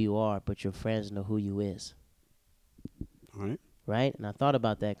knows who you are, but your friends know who you is, All right. right? And I thought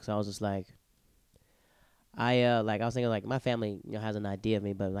about that because I was just like, I was thinking like my family, has an idea of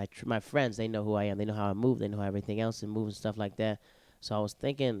me, but like my friends, they know who I am. They know how I move. They know how everything else and move and stuff like that. So I was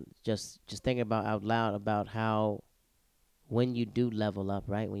thinking, just thinking about out loud about how when you do level up,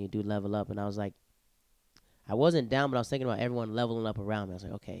 right? When you do level up, and I was like, I wasn't down, but I was thinking about everyone leveling up around me. I was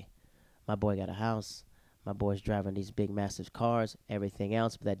like, okay, my boy got a house, my boy's driving these big, massive cars, everything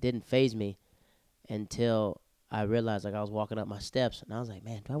else, but that didn't phase me until I realized like I was walking up my steps, and I was like,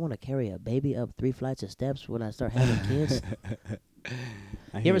 man, do I want to carry a baby up 3 flights of steps when I start having kids?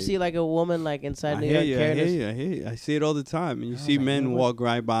 You ever see like a woman like inside New York carrying this? I hear you. I see it all the time. And you I was see like, men man, what? walk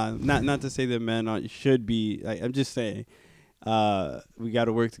right by. Not to say that men should be. I'm just saying, we got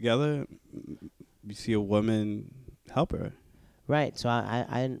to work together. You see a woman, help her. Right. So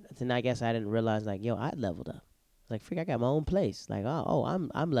then I guess I didn't realize like, yo, I leveled up. Like, freak, I got my own place. Like,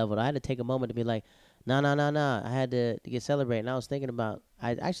 I'm leveled. I had to take a moment to be like, nah. I had to get celebrated. And I was thinking about,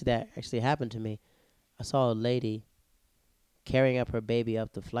 that actually happened to me. I saw a lady carrying up her baby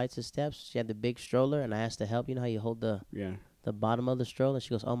up the flights of steps. She had the big stroller, and I asked to help. You know how you hold the Yeah. bottom of the stroller? She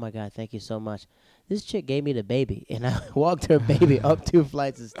goes, oh my God, thank you so much. This chick gave me the baby, and I walked her baby up 2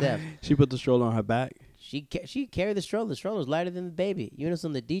 flights of steps. She put the stroller on her back. She carried the stroller. The stroller was lighter than the baby. You know, it's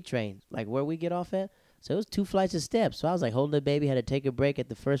on the D train, like where we get off at. So it was 2 flights of steps. So I was like holding the baby, had to take a break at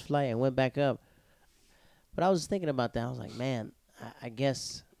the first flight and went back up. But I was thinking about that. I was like, man, I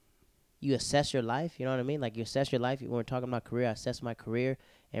guess you assess your life. You know what I mean? Like you assess your life. When we're talking about career, I assess my career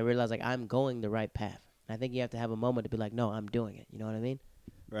and realize like I'm going the right path. And I think you have to have a moment to be like, no, I'm doing it. You know what I mean?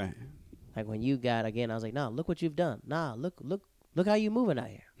 Right. Like when you got, again, I was like, nah, look what you've done. Nah, look how you moving out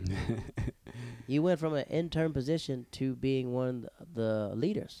here. You went from an intern position to being one of the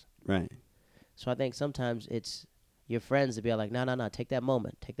leaders. Right. So I think sometimes it's your friends to be like, no, take that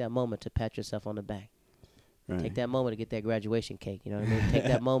moment. Take that moment to pat yourself on the back. Right. Take that moment to get that graduation cake. You know what I mean? Take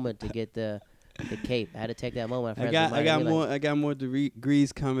that moment to get the cape. I had to take that moment. My friends I got more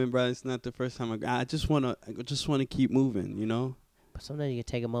degrees coming, bro. It's not the first time. I just wanna keep moving. You know. But sometimes you can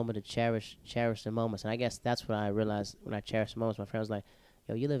take a moment to cherish the moments. And I guess that's what I realized when I cherished the moments. My friend was like,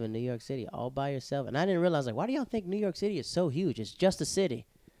 yo, you live in New York City all by yourself. And I didn't realize, like, why do y'all think New York City is so huge? It's just a city.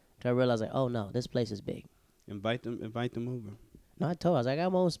 Until I realized, like, oh, no, this place is big. Invite them over. No, I told her, I was like, I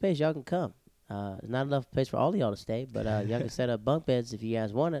got my own space. Y'all can come. There's not enough place for all of y'all to stay, but y'all can set up bunk beds if you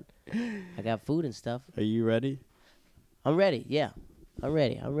guys want it. I got food and stuff. Are you ready? I'm ready. Yeah, I'm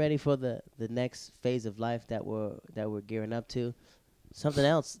ready. I'm ready for the next phase of life that we're gearing up to. Something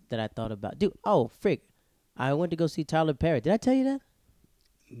else that I thought about, dude. Oh, frick! I went to go see Tyler Perry. Did I tell you that?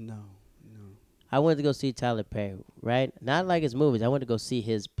 No. I went to go see Tyler Perry. Right? Not like his movies. I went to go see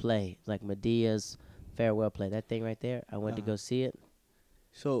his play, like Medea's farewell play. That thing right there. I went to go see it.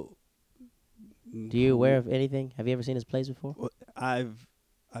 So, Do you aware of anything? Have you ever seen his plays before? I've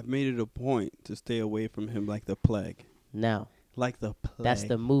I've made it a point to stay away from him like the plague. Now, Like the plague. that's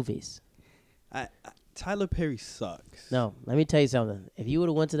the movies. Tyler Perry sucks. No, let me tell you something. If you would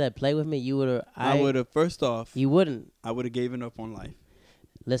have went to that play with me, you would have. I would have. First off, You wouldn't. I would have given up on life.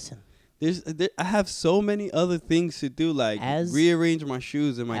 Listen. I have so many other things to do, like rearrange my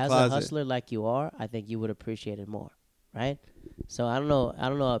shoes in my closet. As a hustler like you are, I think you would appreciate it more, right? So I don't know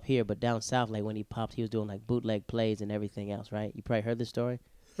up here, but down south, like when he popped, he was doing like bootleg plays and everything else, right? You probably heard this story.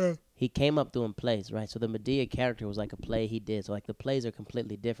 Yeah. He came up doing plays, right? So the Madea character was like a play he did. So like the plays are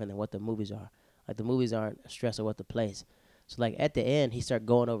completely different than what the movies are. Like the movies aren't a stress of what the plays. So like at the end, he started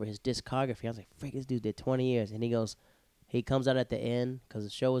going over his discography. I was like, freak, this dude did 20 years. And he comes out at the end because the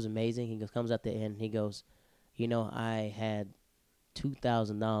show was amazing. Comes out the end. He goes, I had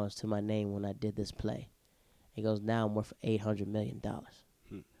 $2,000 to my name when I did this play. He goes, now I'm worth $800 million.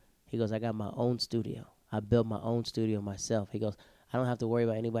 He goes, I got my own studio. I built my own studio myself. He goes, I don't have to worry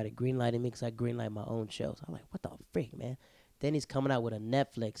about anybody greenlighting me because I greenlight my own shows. I'm like, what the freak, man? Then he's coming out with a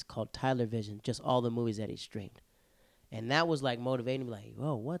Netflix called Tyler Vision, just all the movies that he streamed. And that was like motivating me, like,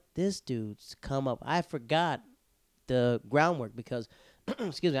 whoa, what this dude's come up. I forgot the groundwork because,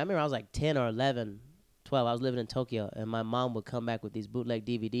 excuse me, I remember I was like 10 or 11, 12. I was living in Tokyo, and my mom would come back with these bootleg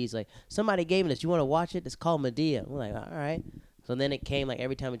DVDs. Like, somebody gave me this. You want to watch it? It's called Madea. We're like, all right. So then it came, like,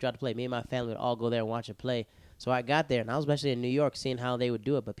 every time we dropped a play, me and my family would all go there and watch a play. So I got there, and I was especially in New York seeing how they would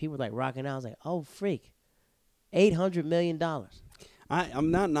do it. But people were, like, rocking out. I was like, oh, freak. $800 million. I'm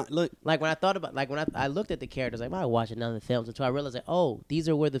not look. Like, when I thought about, like, when I looked at the characters, like, I'm not watching none of the films until I realized, like, oh, these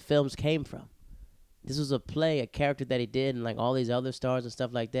are where the films came from. This was a play, a character that he did, and, like, all these other stars and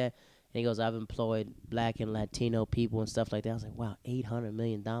stuff like that. And he goes, I've employed black and Latino people and stuff like that. I was like, wow, $800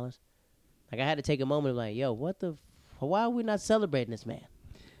 million? Like, I had to take a moment of like, yo, why are we not celebrating this man?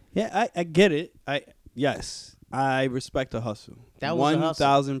 Yeah, I get it. Yes, I respect the hustle. That was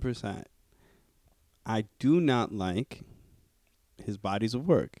 1,000%. I do not like his bodies of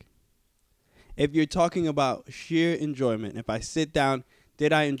work. If you're talking about sheer enjoyment, if I sit down,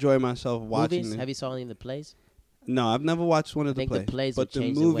 did I enjoy myself watching movies? Have you saw any of the plays? No, I've never watched one of the plays. I think the plays but would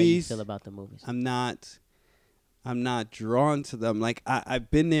change the way you feel about the movies. I'm not drawn to them. Like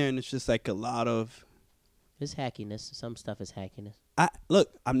I've been there, and it's just like a lot of. There's hackiness. Some stuff is hackiness.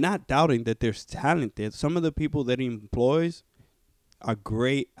 Look, I'm not doubting that there's talent there. Some of the people that he employs are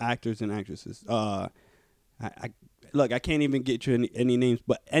great actors and actresses. Look, I can't even get you any names,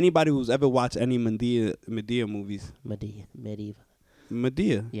 but anybody who's ever watched any Madea movies.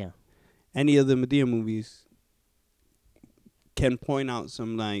 Madea. Yeah. Any of the Madea movies can point out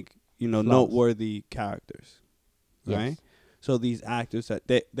some flaws. Noteworthy characters. Yes. Right? So these actors that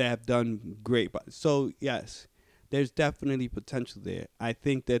they have done great. So yes, there's definitely potential there. I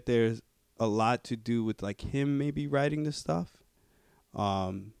think that there's a lot to do with like him maybe writing the stuff.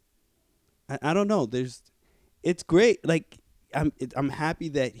 I don't know. It's great. Like I'm happy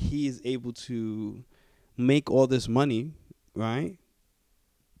that he is able to make all this money, right?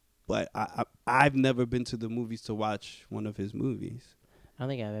 But I've never been to the movies to watch one of his movies. I don't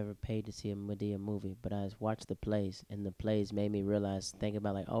think I've ever paid to see a Madea movie, but I watched the plays, and the plays made me think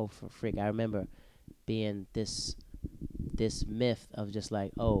about like, oh, for freak. I remember being this myth of just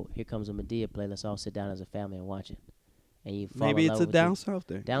like, oh, here comes a Madea play. Let's all sit down as a family and watch it. And you fall maybe in love it's a with down south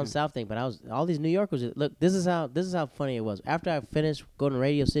thing. South thing, but all these New Yorkers. Look, this is how funny it was. After I finished going to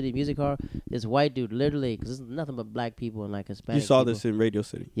Radio City Music Hall, this white dude literally, because there's nothing but black people and like Hispanic. You saw people. This in Radio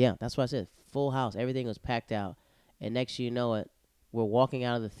City. Yeah, that's what I said. Full house, everything was packed out, and next you know it, we're walking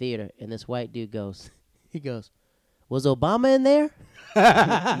out of the theater, and this white dude goes, was Obama in there?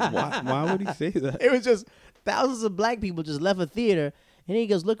 Why would he say that? It was just thousands of black people just left a theater. And he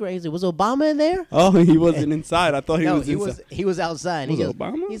goes, look around. He said, was Obama in there? Oh, he wasn't inside. I thought he was inside. He was outside. Was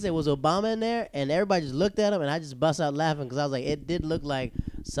Obama? He said, was Obama in there? And everybody just looked at him, and I just bust out laughing because I was like, it did look like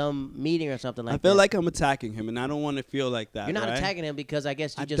some meeting or something like that. I feel like I'm attacking him, and I don't want to feel like that. You're not right? attacking him because I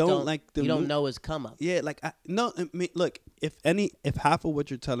guess you just don't know his come up. Yeah, like, look, if half of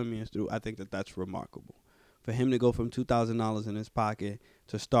what you're telling me is true, I think that's remarkable. For him to go from $2,000 in his pocket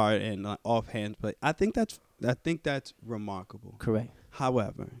to start and offhand play, I think that's remarkable. Correct.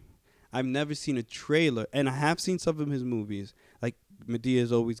 However, I've never seen a trailer, and I have seen some of his movies. Like Madea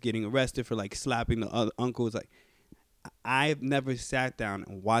is always getting arrested for like slapping the other uncles. Like I've never sat down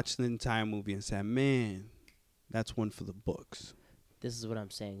and watched the entire movie and said, "Man, that's one for the books." This is what I'm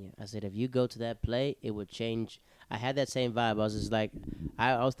saying here. I said if you go to that play, it would change. I had that same vibe. I was just like,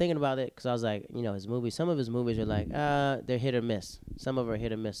 I was thinking about it because I was like, his movies. Some of his movies are like, they're hit or miss. Some of them are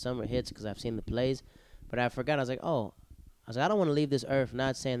hit or miss. Some are hits because I've seen the plays, but I forgot. I was like, I don't want to leave this earth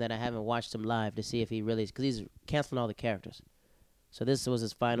not saying that I haven't watched him live to see if he really, because he's canceling all the characters. So this was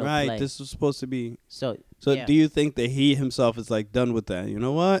his final Right. play. This was supposed to be. So So do you think that he himself is like done with that? You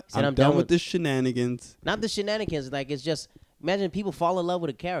know what? Said, I'm done with this shenanigans. Not the shenanigans. Like, it's just, imagine people fall in love with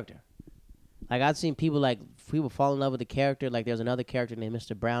a character. Like, I've seen people fall in love with a character. Like, there's another character named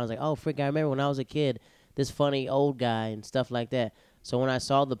Mr. Brown. I was like, oh, frick, I remember when I was a kid, this funny old guy and stuff like that. So when I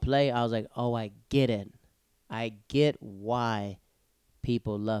saw the play, I was like, oh, I get it. I get why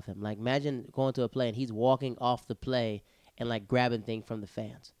people love him. Like, imagine going to a play and he's walking off the play and, like, grabbing things from the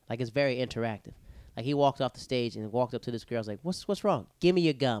fans. Like, it's very interactive. Like, he walked off the stage and walked up to this girl. I was like, what's wrong? Give me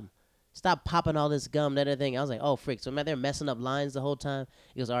your gum. Stop popping all this gum, that other thing. I was like, oh, frick. So, man, they're messing up lines the whole time.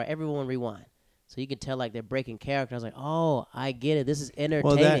 He goes, all right, everyone rewind. So you can tell, like, they're breaking character. I was like, oh, I get it. This is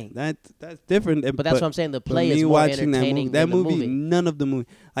entertaining. Well, that's different. But that's what I'm saying. The play is more entertaining than the movie. None of the movie.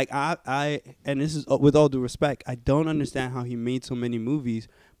 Like, I and this is with all due respect, I don't understand how he made so many movies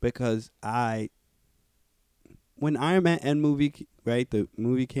because when Iron Man End movie, right, the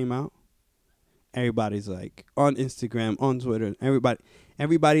movie came out, everybody's like on Instagram, on Twitter,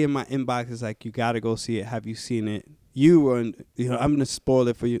 everybody in my inbox is like, you gotta go see it. Have you seen it? I'm gonna spoil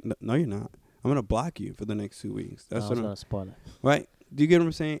it for you. No, you're not. I'm gonna block you for the next 2 weeks. That's what I'm gonna spoil it. Right? Do you get what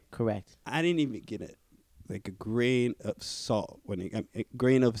I'm saying? Correct. I didn't even get it. Like a grain of salt a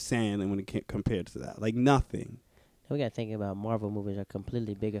grain of sand, and when it compared to that, like nothing. We got to think about Marvel movies are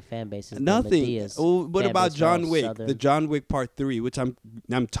completely bigger fan bases. Nothing. Oh, what about John Wick? Southern. The John Wick Part 3, which I'm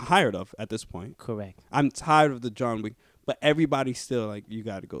tired of at this point. Correct. I'm tired of the John Wick, but everybody's still like, you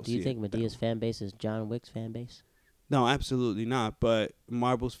got to go see it. Do you think Medea's fan base is John Wick's fan base? No, absolutely not. But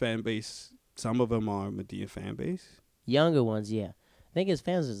Marvel's fan base, some of them are Madea fan base. Younger ones, yeah. I think his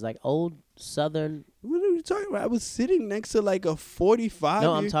fans is like old Southern. What are you talking about? I was sitting next to like a 45.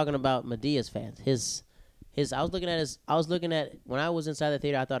 No, I'm talking about Medea's fans. I was looking at when I was inside the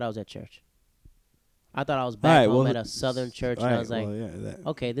theater. I thought I was at church. I thought I was back home at a Southern church, and I was like,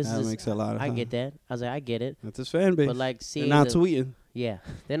 "Okay, this makes a lot of sense. I get that." I was like, "I get it." That's his fan base. But like, they're not tweeting. Yeah,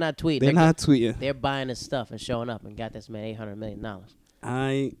 they're not tweeting. They're not tweeting. They're buying his stuff and showing up and got this man $800 million.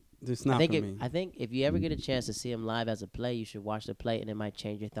 It's not for me. I think if you ever get a chance to see him live as a play, you should watch the play, and it might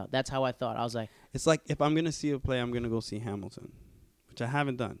change your thought. That's how I thought. I was like, it's like if I'm gonna see a play, I'm gonna go see Hamilton, which I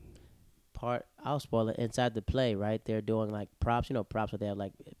haven't done. I'll spoil it. Inside the play, right? They're doing like props. You know, props where they have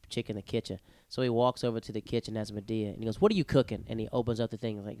like chick in the kitchen. So he walks over to the kitchen as Madea, and he goes, "What are you cooking?" And he opens up the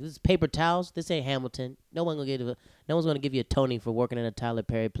thing like, "This is paper towels. This ain't Hamilton. No one's gonna give you a Tony for working in a Tyler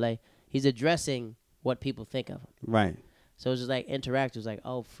Perry play." He's addressing what people think of him. Right. So it's just like interactive. It's like,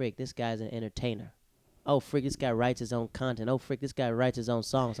 oh frick, this guy's an entertainer. Oh frick, this guy writes his own content. Oh frick, this guy writes his own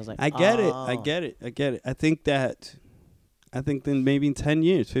songs. I was like, I get it. I think then maybe in 10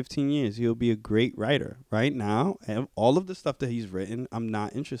 years, 15 years, he'll be a great writer. Right now, and all of the stuff that he's written, I'm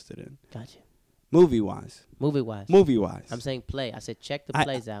not interested in. Gotcha. Movie-wise. I'm saying play. I said check the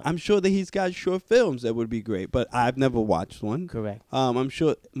plays out. I'm sure that he's got short films that would be great, but I've never watched one. Correct. I'm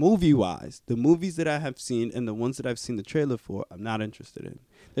sure movie-wise, the movies that I have seen and the ones that I've seen the trailer for, I'm not interested in.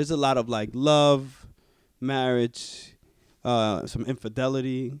 There's a lot of like love, marriage, some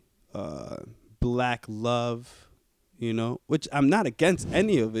infidelity, black love, which I'm not against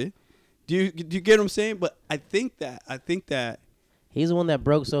any of it. Do you get what I'm saying? But I think that he's the one that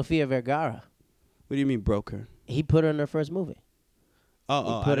broke Sofia Vergara. What do you mean broke her? He put her in her first movie.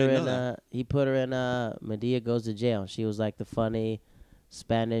 I didn't know that. He put her in Madea Goes to Jail. She was like the funny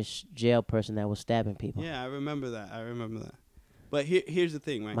Spanish jail person that was stabbing people. Yeah, I remember that. But here's the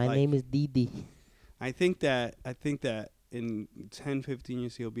thing, right? My name is Didi. I think that in 10, 15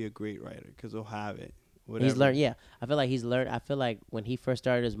 years he'll be a great writer because he'll have it. Whatever. He's learned. Yeah, I feel like he's learned. I feel like when he first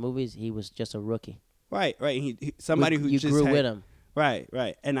started his movies, he was just a rookie. Right. He somebody who you just grew with him.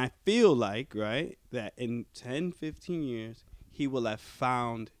 Right. And I feel like, right, that in 10, 15 years, he will have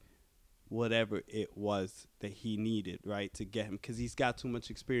found whatever it was that he needed, right, to get him. Because he's got too much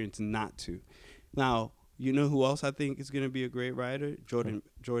experience not to. Now, you know who else I think is going to be a great writer? Jordan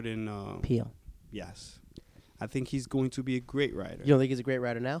Peele. Yes. I think he's going to be a great writer. You don't think he's a great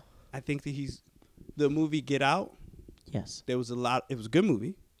writer now? I think that the movie Get Out. Yes. It was a good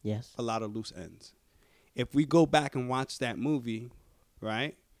movie. Yes. A lot of loose ends. If we go back and watch that movie,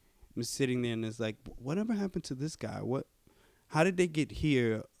 right? I'm sitting there and it's like, whatever happened to this guy? How did they get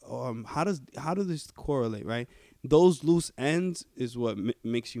here? How does this correlate, right? Those loose ends is what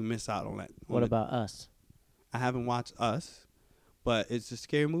makes you miss out on that. What about Us? I haven't watched Us, but it's a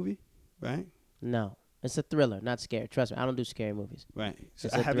scary movie, right? No. It's a thriller, not scary. Trust me, I don't do scary movies. Right. So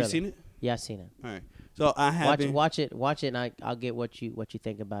have you seen it? Yeah, I've seen it. All right. So I haven't. Watch it, and I'll get what you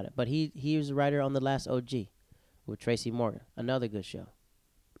think about it. But he was a writer on The Last OG with Tracy Morgan, another good show.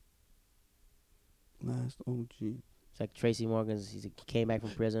 Last OG. It's like Tracy Morgan's. He came back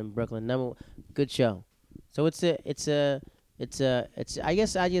from prison, Brooklyn. Good show. So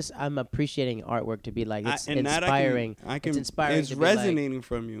I'm appreciating artwork to be like it's inspiring. It's inspiring. It's to resonating be like,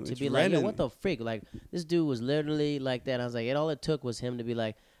 from you. to It's be like, yo, what the freak? Like this dude was literally like that. And I was like, all it took was him to be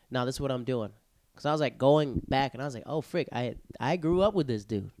like, nah, this is what I'm doing. Cause I was like going back and I was like, oh freak, I grew up with this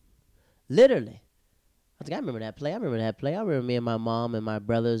dude, literally. I was like, I remember that play. I remember me and my mom and my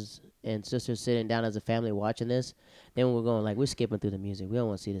brothers and sisters sitting down as a family watching this. Then we're going like, we're skipping through the music. We don't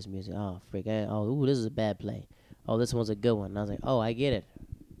want to see this music. Oh freak! This is a bad play. Oh, this one's a good one. And I was like, oh, I get it.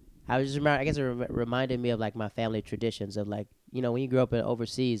 I guess it reminded me of like my family traditions of like, when you grow up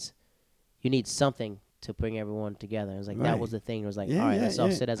overseas, you need something to bring everyone together. It was like that was the thing. It was like, all right, let's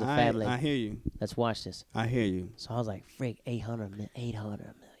all sit as a family. I hear you. Let's watch this. I hear you. So I was like, freak, $800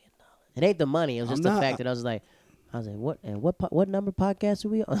 million. It ain't the money. It was just the fact that I was like, what number podcast are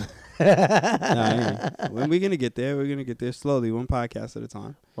we on? When we're gonna get there, slowly, one podcast at a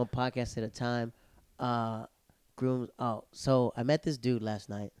time. One podcast at a time. Grooms. Oh, so I met this dude last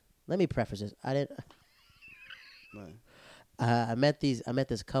night. Let me preface this. I didn't. Right. I met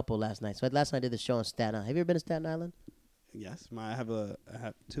this couple last night. So last night I did the show in Staten Island. Have you ever been to Staten Island? Yes, I have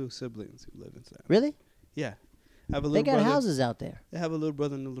two siblings who live in Staten Island. Really? Yeah, I have a little. They got brother. houses out there. They have a little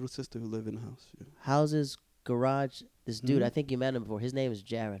brother and a little sister who live in the house. Yeah. Houses, garage. This dude, I think you met him before. His name is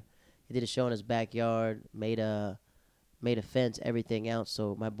Jared. He did a show in his backyard. Made a fence, everything else.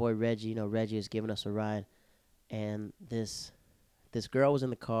 So my boy Reggie, Reggie is giving us a ride, and this girl was in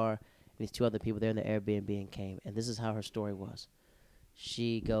the car. These two other people there in the Airbnb and came. And this is how her story was.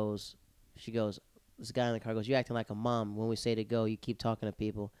 She goes, this guy in the car goes, you acting like a mom. When we say to go, you keep talking to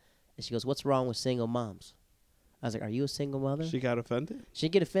people. And she goes, what's wrong with single moms? I was like, are you a single mother? She got offended? She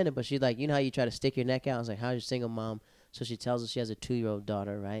didn't get offended, but she's like, you know how you try to stick your neck out? I was like, how's your single mom? So she tells us she has a 2-year-old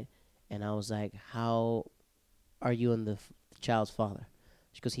daughter, right? And I was like, how are you and the child's father?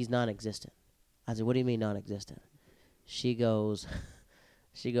 She goes, he's non-existent. I said, what do you mean non-existent? She goes...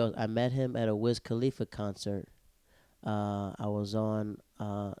 I met him at a Wiz Khalifa concert. I was on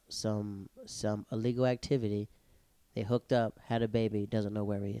some illegal activity. They hooked up, had a baby, doesn't know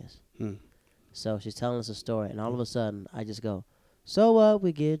where he is. So she's telling us a story, and all of a sudden, I just go, so what,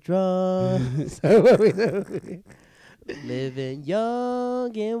 we get drunk. So what we do? Living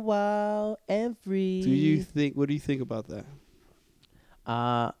young and wild and free. What do you think about that?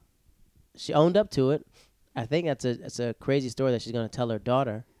 She owned up to it. I think it's a crazy story that she's going to tell her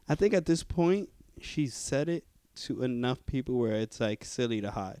daughter. I think at this point, she's said it to enough people where it's like silly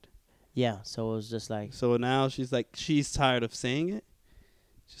to hide. Yeah, so it was just like. So now she's tired of saying it.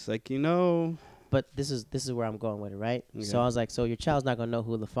 She's like, But this is where I'm going with it, right? Okay. So I was like, so your child's not going to know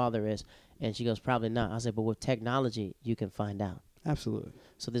who the father is. And she goes, probably not. I said, but with technology, you can find out. Absolutely.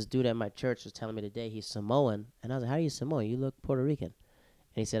 So this dude at my church was telling me today he's Samoan. And I was like, how are you Samoan? You look Puerto Rican.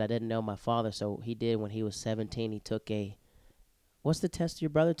 And he said, I didn't know my father, so he did when he was 17. He took what's the test your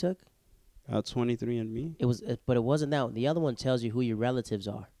brother took? 23andMe. But it wasn't that one. The other one tells you who your relatives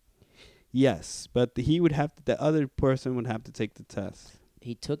are. Yes, but the other person would have to take the test.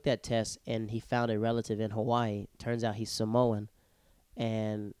 He took that test, and he found a relative in Hawaii. Turns out he's Samoan,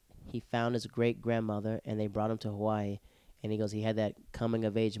 and he found his great-grandmother, and they brought him to Hawaii. And he goes, he had that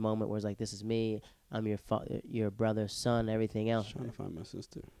coming-of-age moment where it's like, this is me. I'm your brother's son, everything else. I'm trying to find my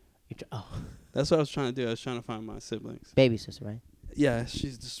sister. Oh. That's what I was trying to do. I was trying to find my siblings. Baby sister, right? Yeah,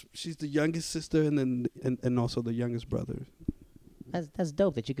 she's the youngest sister and also the youngest brother. That's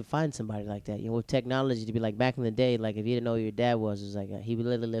dope that you could find somebody like that. With technology to be like back in the day, like if you didn't know who your dad was, it's like he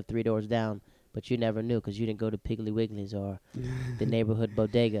literally lived 3 doors down, but you never knew because you didn't go to Piggly Wiggly's or the neighborhood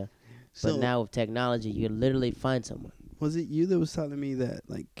bodega. But now with technology, you can literally find someone. Was it you that was telling me that,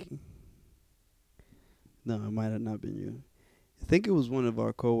 like... No, it might have not been you. I think it was one of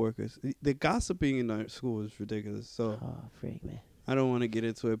our coworkers. The gossiping in our school is ridiculous. So freak, man. I don't want to get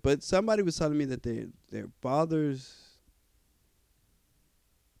into it. But somebody was telling me that their fathers,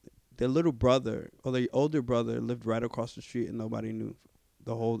 their little brother or their older brother lived right across the street and nobody knew.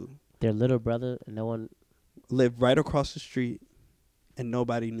 Their little brother and no one... lived right across the street and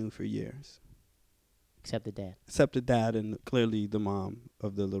nobody knew for years. Except the dad. Except the dad and clearly the mom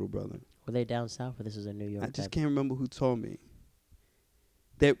of the little brother. Were they down south or this is in New York? I just can't remember who told me.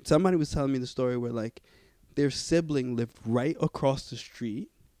 Somebody was telling me the story where, like, their sibling lived right across the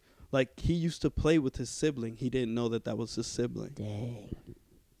street. Like, he used to play with his sibling. He didn't know that was his sibling. Dang.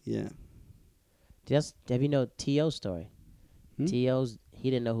 Yeah. Have you know T.O.'s story? Hmm? T.O.'s,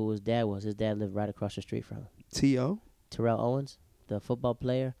 he didn't know who his dad was. His dad lived right across the street from him. T.O.? Terrell Owens, the football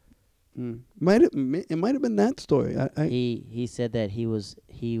player. It might have been that story. He said that he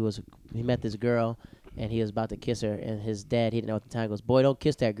met this girl and he was about to kiss her, and his dad, he didn't know at the time, goes, "Boy, don't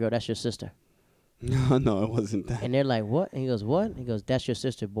kiss that girl. That's your sister." No, it wasn't that. And they're like, "What?" And he goes, "What?" He goes, "That's your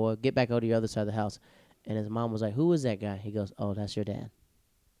sister, boy. Get back over to the other side of the house." And his mom was like, "Who is that guy?" He goes, "Oh, that's your dad."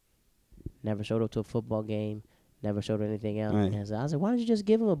 Never showed up to a football game. Never showed her anything else. Right. And I was like, why don't you just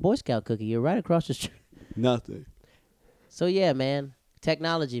give him a Boy Scout cookie? You're right across the street. Nothing. So, yeah, man.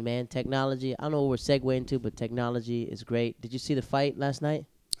 Technology, man. Technology. I don't know what we're segueing to, but technology is great. Did you see the fight last night?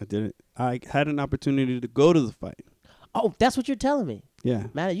 I didn't. I had an opportunity to go to the fight. Oh, that's what you're telling me. Yeah.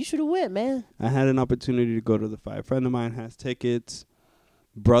 Man, you should have went, man. I had an opportunity to go to the fight. A friend of mine has tickets.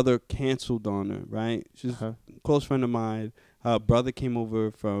 Brother canceled on her, right? She's a close friend of mine. Brother came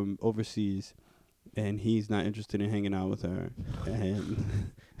over from overseas, and he's not interested in hanging out with her.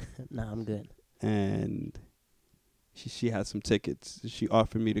 And Nah, I'm good. And she had some tickets. She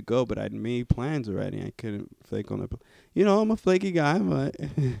offered me to go, but I'd made plans already. I couldn't flake on her. I'm a flaky guy, but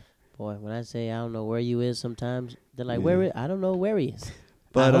Boy, when I say I don't know where you is sometimes, they're like, Yeah. I don't know where he is.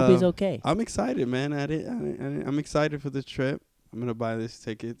 But I hope he's okay. I'm excited, man. I'm excited for the trip. I'm gonna buy these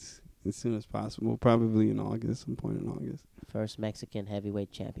tickets as soon as possible. Probably in August, some point in August. First Mexican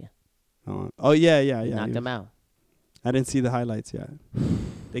heavyweight champion. Oh yeah. He knocked him out. I didn't see the highlights yet.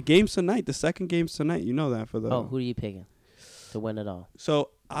 The game's tonight. The second game's tonight. You know that for the. Oh, who are you picking to win it all?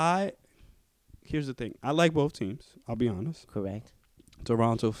 So here's the thing. I like both teams. I'll be honest. Correct.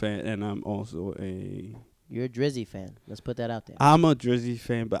 Toronto fan, and I'm also You're a Drizzy fan. Let's put that out there. I'm a Drizzy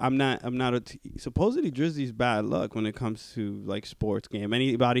fan, but I'm not supposedly Drizzy's bad luck when it comes to like sports game.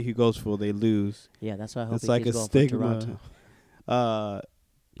 Anybody who goes for they lose. Yeah, that's why I hope It's he like keeps a going stigma. for Toronto.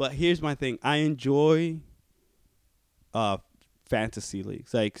 But here's my thing. I enjoy fantasy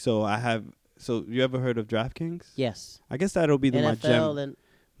leagues. Like so you ever heard of DraftKings? Yes. I guess that'll be NFL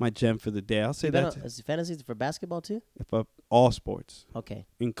my gem for the day. I'll say that. Is fantasy for basketball too? For all sports. Okay.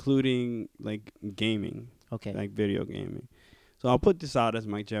 Including like gaming. Okay. Like video gaming. So I'll put this out as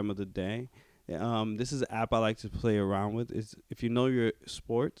my gem of the day. This is an app I like to play around with. Is if you know your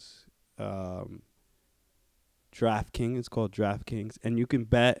sports, DraftKings. It's called DraftKings, and you can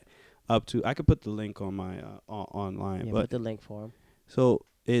bet up to. I could put the link on my online. Yeah, but put the link for him. So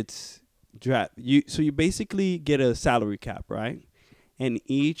it's draft. So you basically get a salary cap, right? And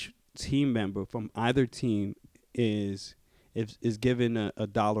each team member from either team is given a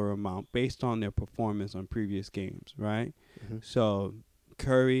dollar amount based on their performance on previous games, right? Mm-hmm. So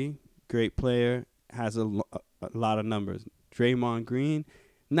Curry, great player, has a lot of numbers. Draymond Green,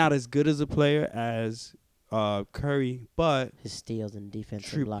 not as good as a player as Curry, but his steals and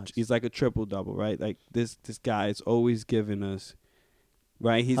defensive blocks. He's like a triple-double, right? Like this guy is always giving us,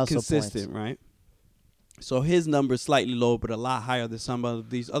 right? He's hustle consistent, points. Right? So his number is slightly low, but a lot higher than some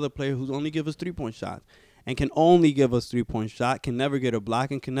of these other players who only give us 3-point shots and can only give us 3-point shot, can never get a block,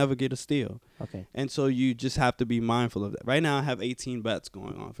 and can never get a steal. Okay. And so you just have to be mindful of that. Right now I have 18 bets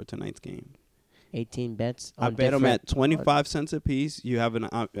going on for tonight's game. 18 bets. I bet them at 25 cents a piece. You have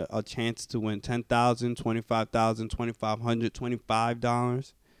a chance to win $10,000, $25,000, $2,500,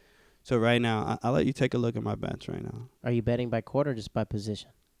 $25. So right now, I'll let you take a look at my bets right now. Are you betting by quarter or just by position?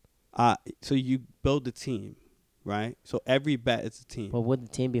 So you build a team, right? So every bet is a team. Well, would the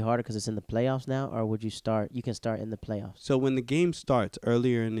team be harder because it's in the playoffs now, or would you start? You can start in the playoffs. So when the game starts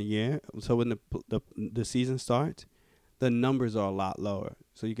earlier in the year, so when the season starts, the numbers are a lot lower.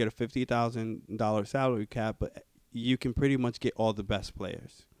 So you get a $50,000 salary cap, but you can pretty much get all the best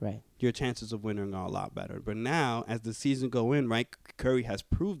players. Right. Your chances of winning are a lot better. But now, as the season go in, right, Curry has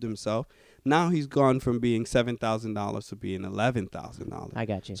proved himself. Now he's gone from being $7,000 to being $11,000. I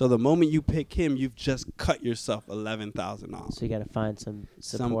got you. So the moment you pick him, you've just cut yourself $11,000. So you got to find some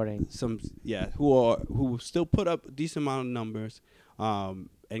supporting. Who still put up a decent amount of numbers,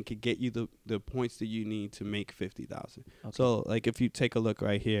 and could get you the points that you need to make 50,000. Okay. So like if you take a look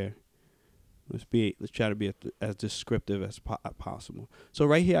right here, let's try to be as descriptive as possible. So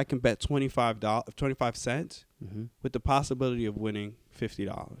right here I can bet 25 cents with the possibility of winning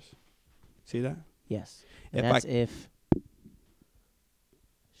 $50. See that? Yes. And if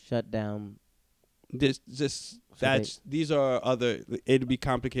shut down. These are other. It'd be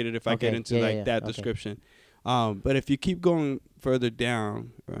complicated if I get into that description. But if you keep going further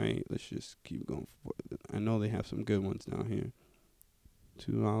down, right? Let's just keep going further. I know they have some good ones down here.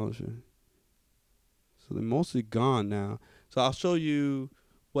 $2. So they're mostly gone now. So I'll show you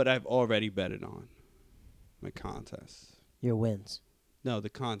what I've already betted on. My contests. Your wins. No,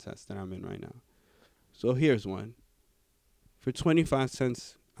 the contest that I'm in right now. So here's one. For 25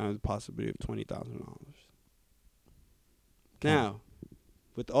 cents, I have the possibility of $20,000. Now,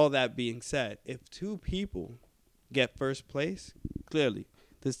 with all that being said, if two people get first place, clearly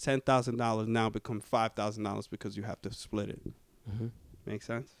this $10,000 now become $5,000 because you have to split it. Mm-hmm. Make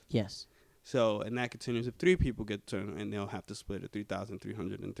sense? Yes. So, and that continues if 3 people get turned and they'll have to split it,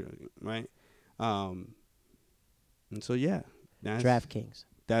 3,330, right? And so, yeah. DraftKings.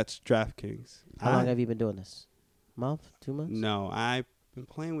 That's DraftKings. How long have you been doing this? Month? 2 months? No, I've been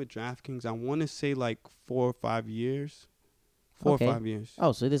playing with DraftKings. I want to say like 4 or 5 years. 4 or 5 years.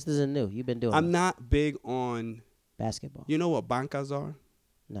 Oh, so this isn't new. You've been doing I'm this. not big on Basketball. You know what bancas are?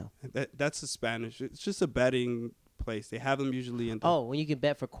 No. That's the Spanish. It's just a betting place. They have them usually in. When you can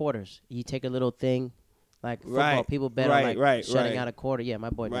bet for quarters, you take a little thing, like football. Right. People bet on shutting out a quarter. Yeah, my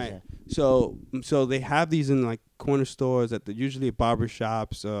boy does Right. that. So they have these in like corner stores at usually at barber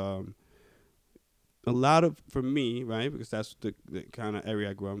shops. A lot of for me, right, because that's the kind of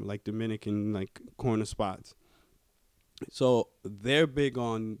area I grew up in, like Dominican like corner spots. So they're big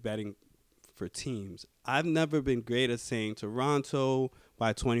on betting for teams. I've never been great at saying Toronto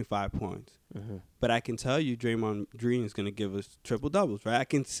by 25 points. Mm-hmm. But I can tell you Draymond Green is going to give us triple doubles, right? I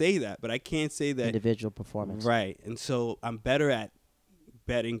can say that, but I can't say that. Individual performance. Right. And so I'm better at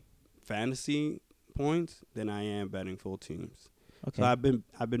betting fantasy points than I am betting full teams. Okay. So I've been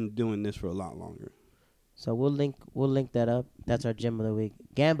doing this for a lot longer. So we'll link that up. That's our gem of the week.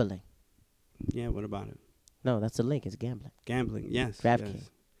 Gambling. Yeah, what about it? No, that's the link. It's gambling. Gambling, yes. DraftKings. Yes.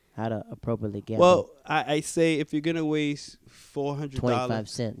 How to appropriately gamble. Well, I say if you're gonna waste $400, 25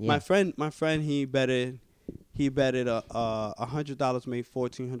 cents. Yeah. my friend, he betted $100, made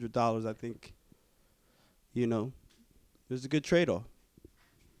 $1,400. I think, it was a good trade off.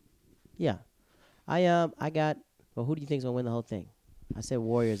 Yeah, I got. Well, who do you think's gonna win the whole thing? I said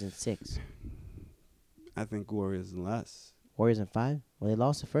Warriors in 6. I think Warriors in less. Warriors in 5. Well, they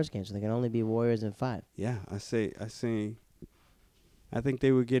lost the first game, so they can only be Warriors in 5. Yeah, I think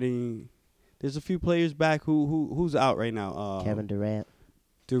they were getting. There's a few players back who's out right now. Kevin Durant.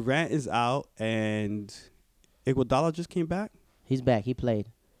 Durant is out, and Iguodala just came back. He's back. He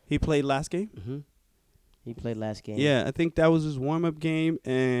played. He played last game. Mm-hmm. He played last game. Yeah, I think that was his warm-up game,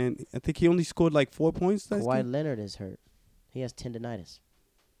 and I think he only scored like 4 points last Kawhi game. Leonard is hurt. He has tendonitis.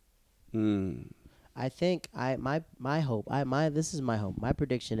 Mm. I think this is my hope. My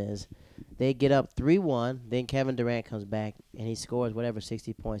prediction is they get up 3-1, then Kevin Durant comes back and he scores whatever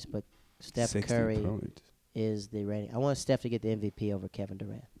 60 points, but Steph Curry is the reigning. I want Steph to get the MVP over Kevin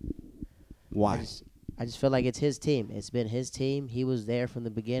Durant. Why? I just feel like it's his team. It's been his team. He was there from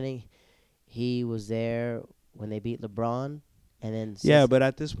the beginning. He was there when they beat LeBron, and then but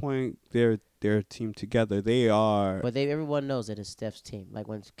at this point they're a team together. They are. But everyone knows that it's Steph's team. Like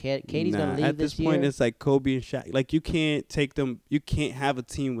when Katie's gonna leave at this point, it's like Kobe and Shaq. Like you can't take them. You can't have a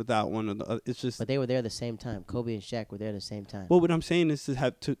team without one of the other. It's just. But they were there at the same time. Kobe and Shaq were there at the same time. Well, what I'm saying is to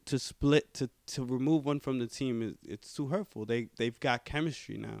have to split to remove one from the team it's too hurtful. They've got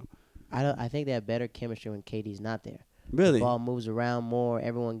chemistry now. I think they have better chemistry when KD's not there. Really? The ball moves around more.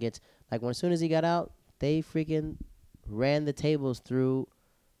 Everyone gets like as soon as he got out, they freaking ran the tables through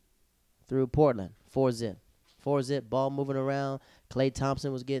Portland. 4-zip. Ball moving around. Klay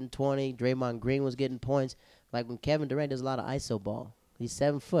Thompson was getting 20. Draymond Green was getting points. Like when Kevin Durant does a lot of ISO ball. He's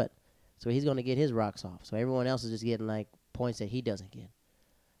 7 foot. So he's going to get his rocks off. So everyone else is just getting like points that he doesn't get.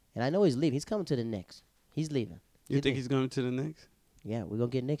 And I know he's leaving. He's coming to the Knicks. He's leaving. You think he's going to the Knicks? Yeah, we're going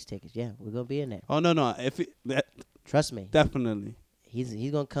to get Knicks tickets. Yeah, we're going to be in there. Oh, no. Trust me. Definitely. He's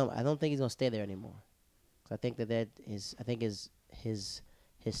going to come. I don't think he's going to stay there anymore. I think his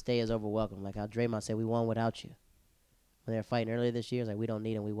stay is over welcome. Like how Draymond said, we won without you. When they were fighting earlier this year, it's like we don't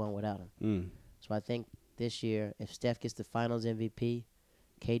need him. We won without him. Mm. So I think this year, if Steph gets the Finals MVP,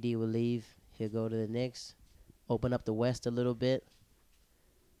 KD will leave. He'll go to the Knicks, open up the West a little bit.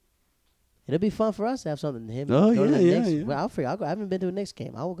 It'll be fun for us to have something to him. Oh, go to the Knicks. Yeah. Well, I'll go. I haven't been to a Knicks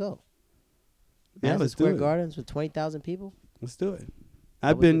game. I will go. Yeah, Madison let's Square do it. Gardens with 20,000 people. Let's do it.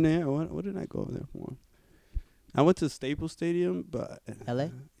 I've been there. What did I go over there for? I went to Staples Stadium, but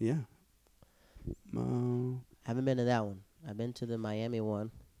L.A.? Yeah. I haven't been to that one. I've been to the Miami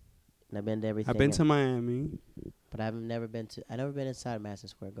one, and I've been to everything. I've been to Miami, but I've never been inside Madison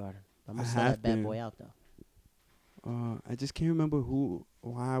Square Garden. I'm gonna sell that bad boy out though. I just can't remember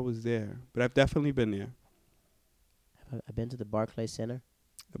why I was there, but I've definitely been there. I've been to the Barclays Center.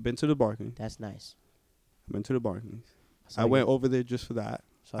 I've been to the Barclays. That's nice. I've been to the Barclays. I went over there just for that.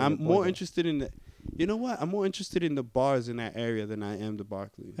 I'm more interested in the. You know what? I'm more interested in the bars in that area than I am the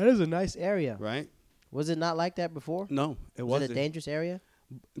Barclays. That is a nice area, right? Was it not like that before? No, it wasn't. Was it a dangerous area?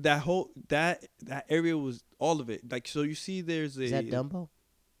 That area was all of it. Like so, you see, there's a. Is that Dumbo?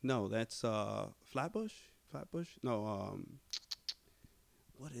 No, that's Flatbush. No,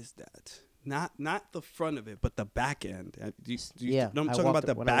 what is that? Not the front of it, but the back end. Yeah, I'm I talking about walked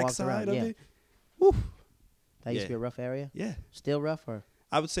the when I back walked side around, of yeah. it. Woo. That used to be a rough area. Yeah. Still rough, or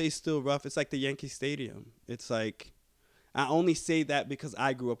I would say it's still rough. It's like the Yankee Stadium. It's like, I only say that because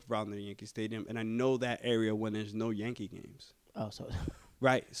I grew up around the Yankee Stadium, and I know that area when there's no Yankee games. oh, so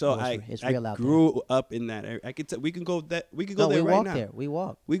Right. So it's I real out grew up in that area. We can go there we right walk now. there. We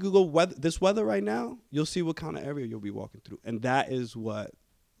walk. We could go this weather right now. You'll see what kind of area you'll be walking through, and that is what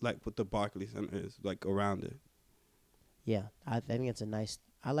the Barclays Center is like around it. Yeah, I think it's a nice.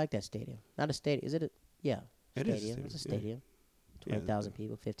 I like that stadium. Not a stadium. Is it? It Stadium. is It's a stadium. Yeah. 20,000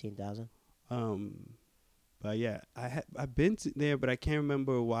 people, 15,000. But yeah, I've been there, but I can't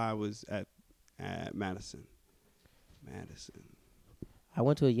remember why I was at Madison. I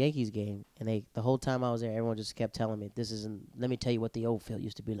went to a Yankees game, and the whole time I was there, everyone just kept telling me, let me tell you what the old field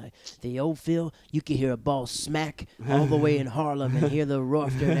used to be like. The old field, you could hear a ball smack all the way in Harlem and hear the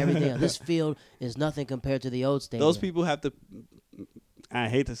rooster and everything. This field is nothing compared to the old stadium. Those people have to, I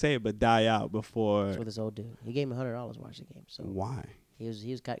hate to say it, but die out before. That's what this old dude. He gave me $100 to watch the game. So why? He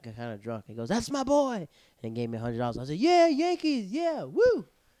was kind of drunk. He goes, "That's my boy," and gave me $100. I said, "Yeah, Yankees, yeah, woo."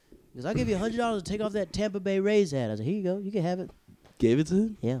 Because I'll give you $100 to take off that Tampa Bay Rays hat. I said, "Here you go, you can have it." Gave it to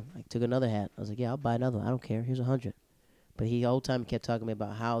him? Yeah, I took another hat. I was like, "Yeah, I'll buy another one. I don't care. Here's $100." But he the whole time kept talking to me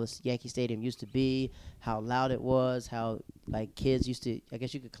about how this Yankee Stadium used to be, how loud it was, how like kids used to. I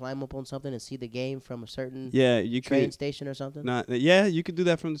guess you could climb up on something and see the game from a certain train station or something. Yeah, you could do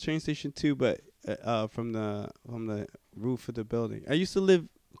that from the train station too, but from the roof of the building. I used to live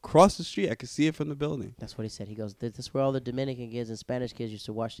across the street. I could see it from the building. That's what he said. He goes, "This is where all the Dominican kids and Spanish kids used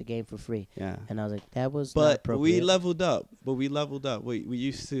to watch the game for free." Yeah. And I was like, "That was not But appropriate." we leveled up. We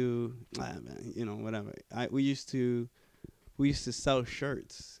used to, whatever. We used to sell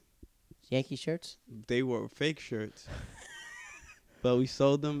shirts. Yankee shirts? They were fake shirts. But we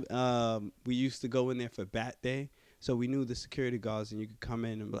sold them. We used to go in there for bat day. So we knew the security guards, and you could come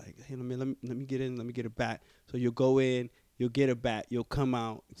in and be like, "Hey, let me get in. Let me get a bat." So you'll go in, you'll get a bat, you'll come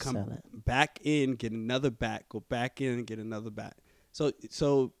out, come back in, get another bat, go back in and get another bat. So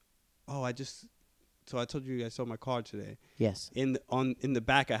I told you I saw my card today. Yes. In the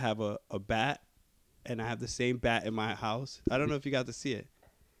back I have a bat, and I have the same bat in my house. I don't know if you got to see it.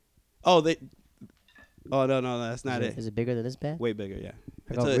 Oh no, that's not it. Is it bigger than this bat? Way bigger, yeah.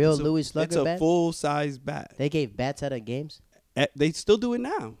 Like a real Louis Slugger bat? It's a full-size bat. They gave bats out at games? They still do it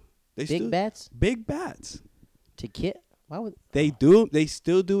now. Bats? Big bats. To kid? Why would they do? They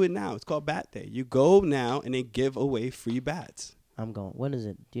still do it now. It's called Bat Day. You go now and they give away free bats. I'm going. When is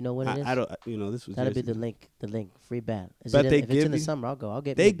it? Do you know when it is? I don't. This was. That'll be the link. The link. Free bat. If it's in the summer, I'll go. I'll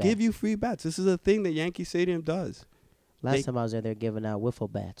get. They give you free bats. This is a thing that Yankee Stadium does. Last time I was there, they're giving out wiffle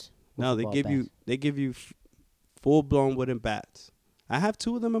bats. No, they give you full blown wooden bats. I have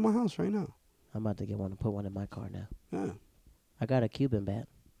 2 of them in my house right now. I'm about to get one and put one in my car now. Yeah. I got a Cuban bat.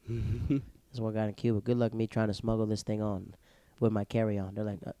 That's what I got in Cuba. Good luck me trying to smuggle this thing on with my carry-on. They're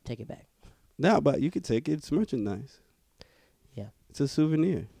like, take it back. No, but you could take it. It's merchandise. Yeah. It's a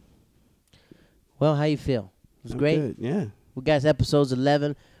souvenir. Well, how you feel? It was great. Good. Yeah. We got episodes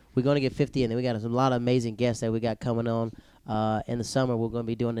 11. We're going to get 50, and then we got a lot of amazing guests that we got coming on. In the summer, we're going to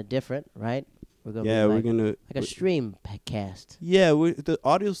be doing it different, right? We're going to we're gonna like a stream cast. Yeah, the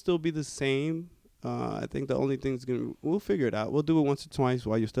audio will still be the same. I think the only thing's we'll figure it out. We'll do it once or twice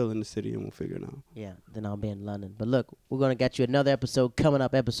while you're still in the city, and we'll figure it out. Yeah, then I'll be in London. But look, we're going to get you another episode coming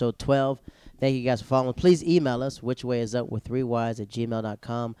up, episode 12. Thank you guys for following. Please email us,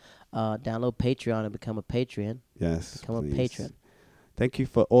 whichwayisup3wise@gmail.com. Download Patreon and become a patron. Yes, become a patron. Thank you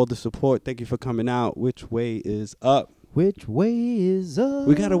for all the support. Thank you for coming out. Which way is up? Which way is up?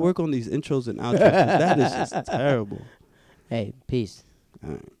 We got to work on these intros and outros. That is just terrible. Hey, peace.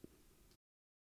 All right.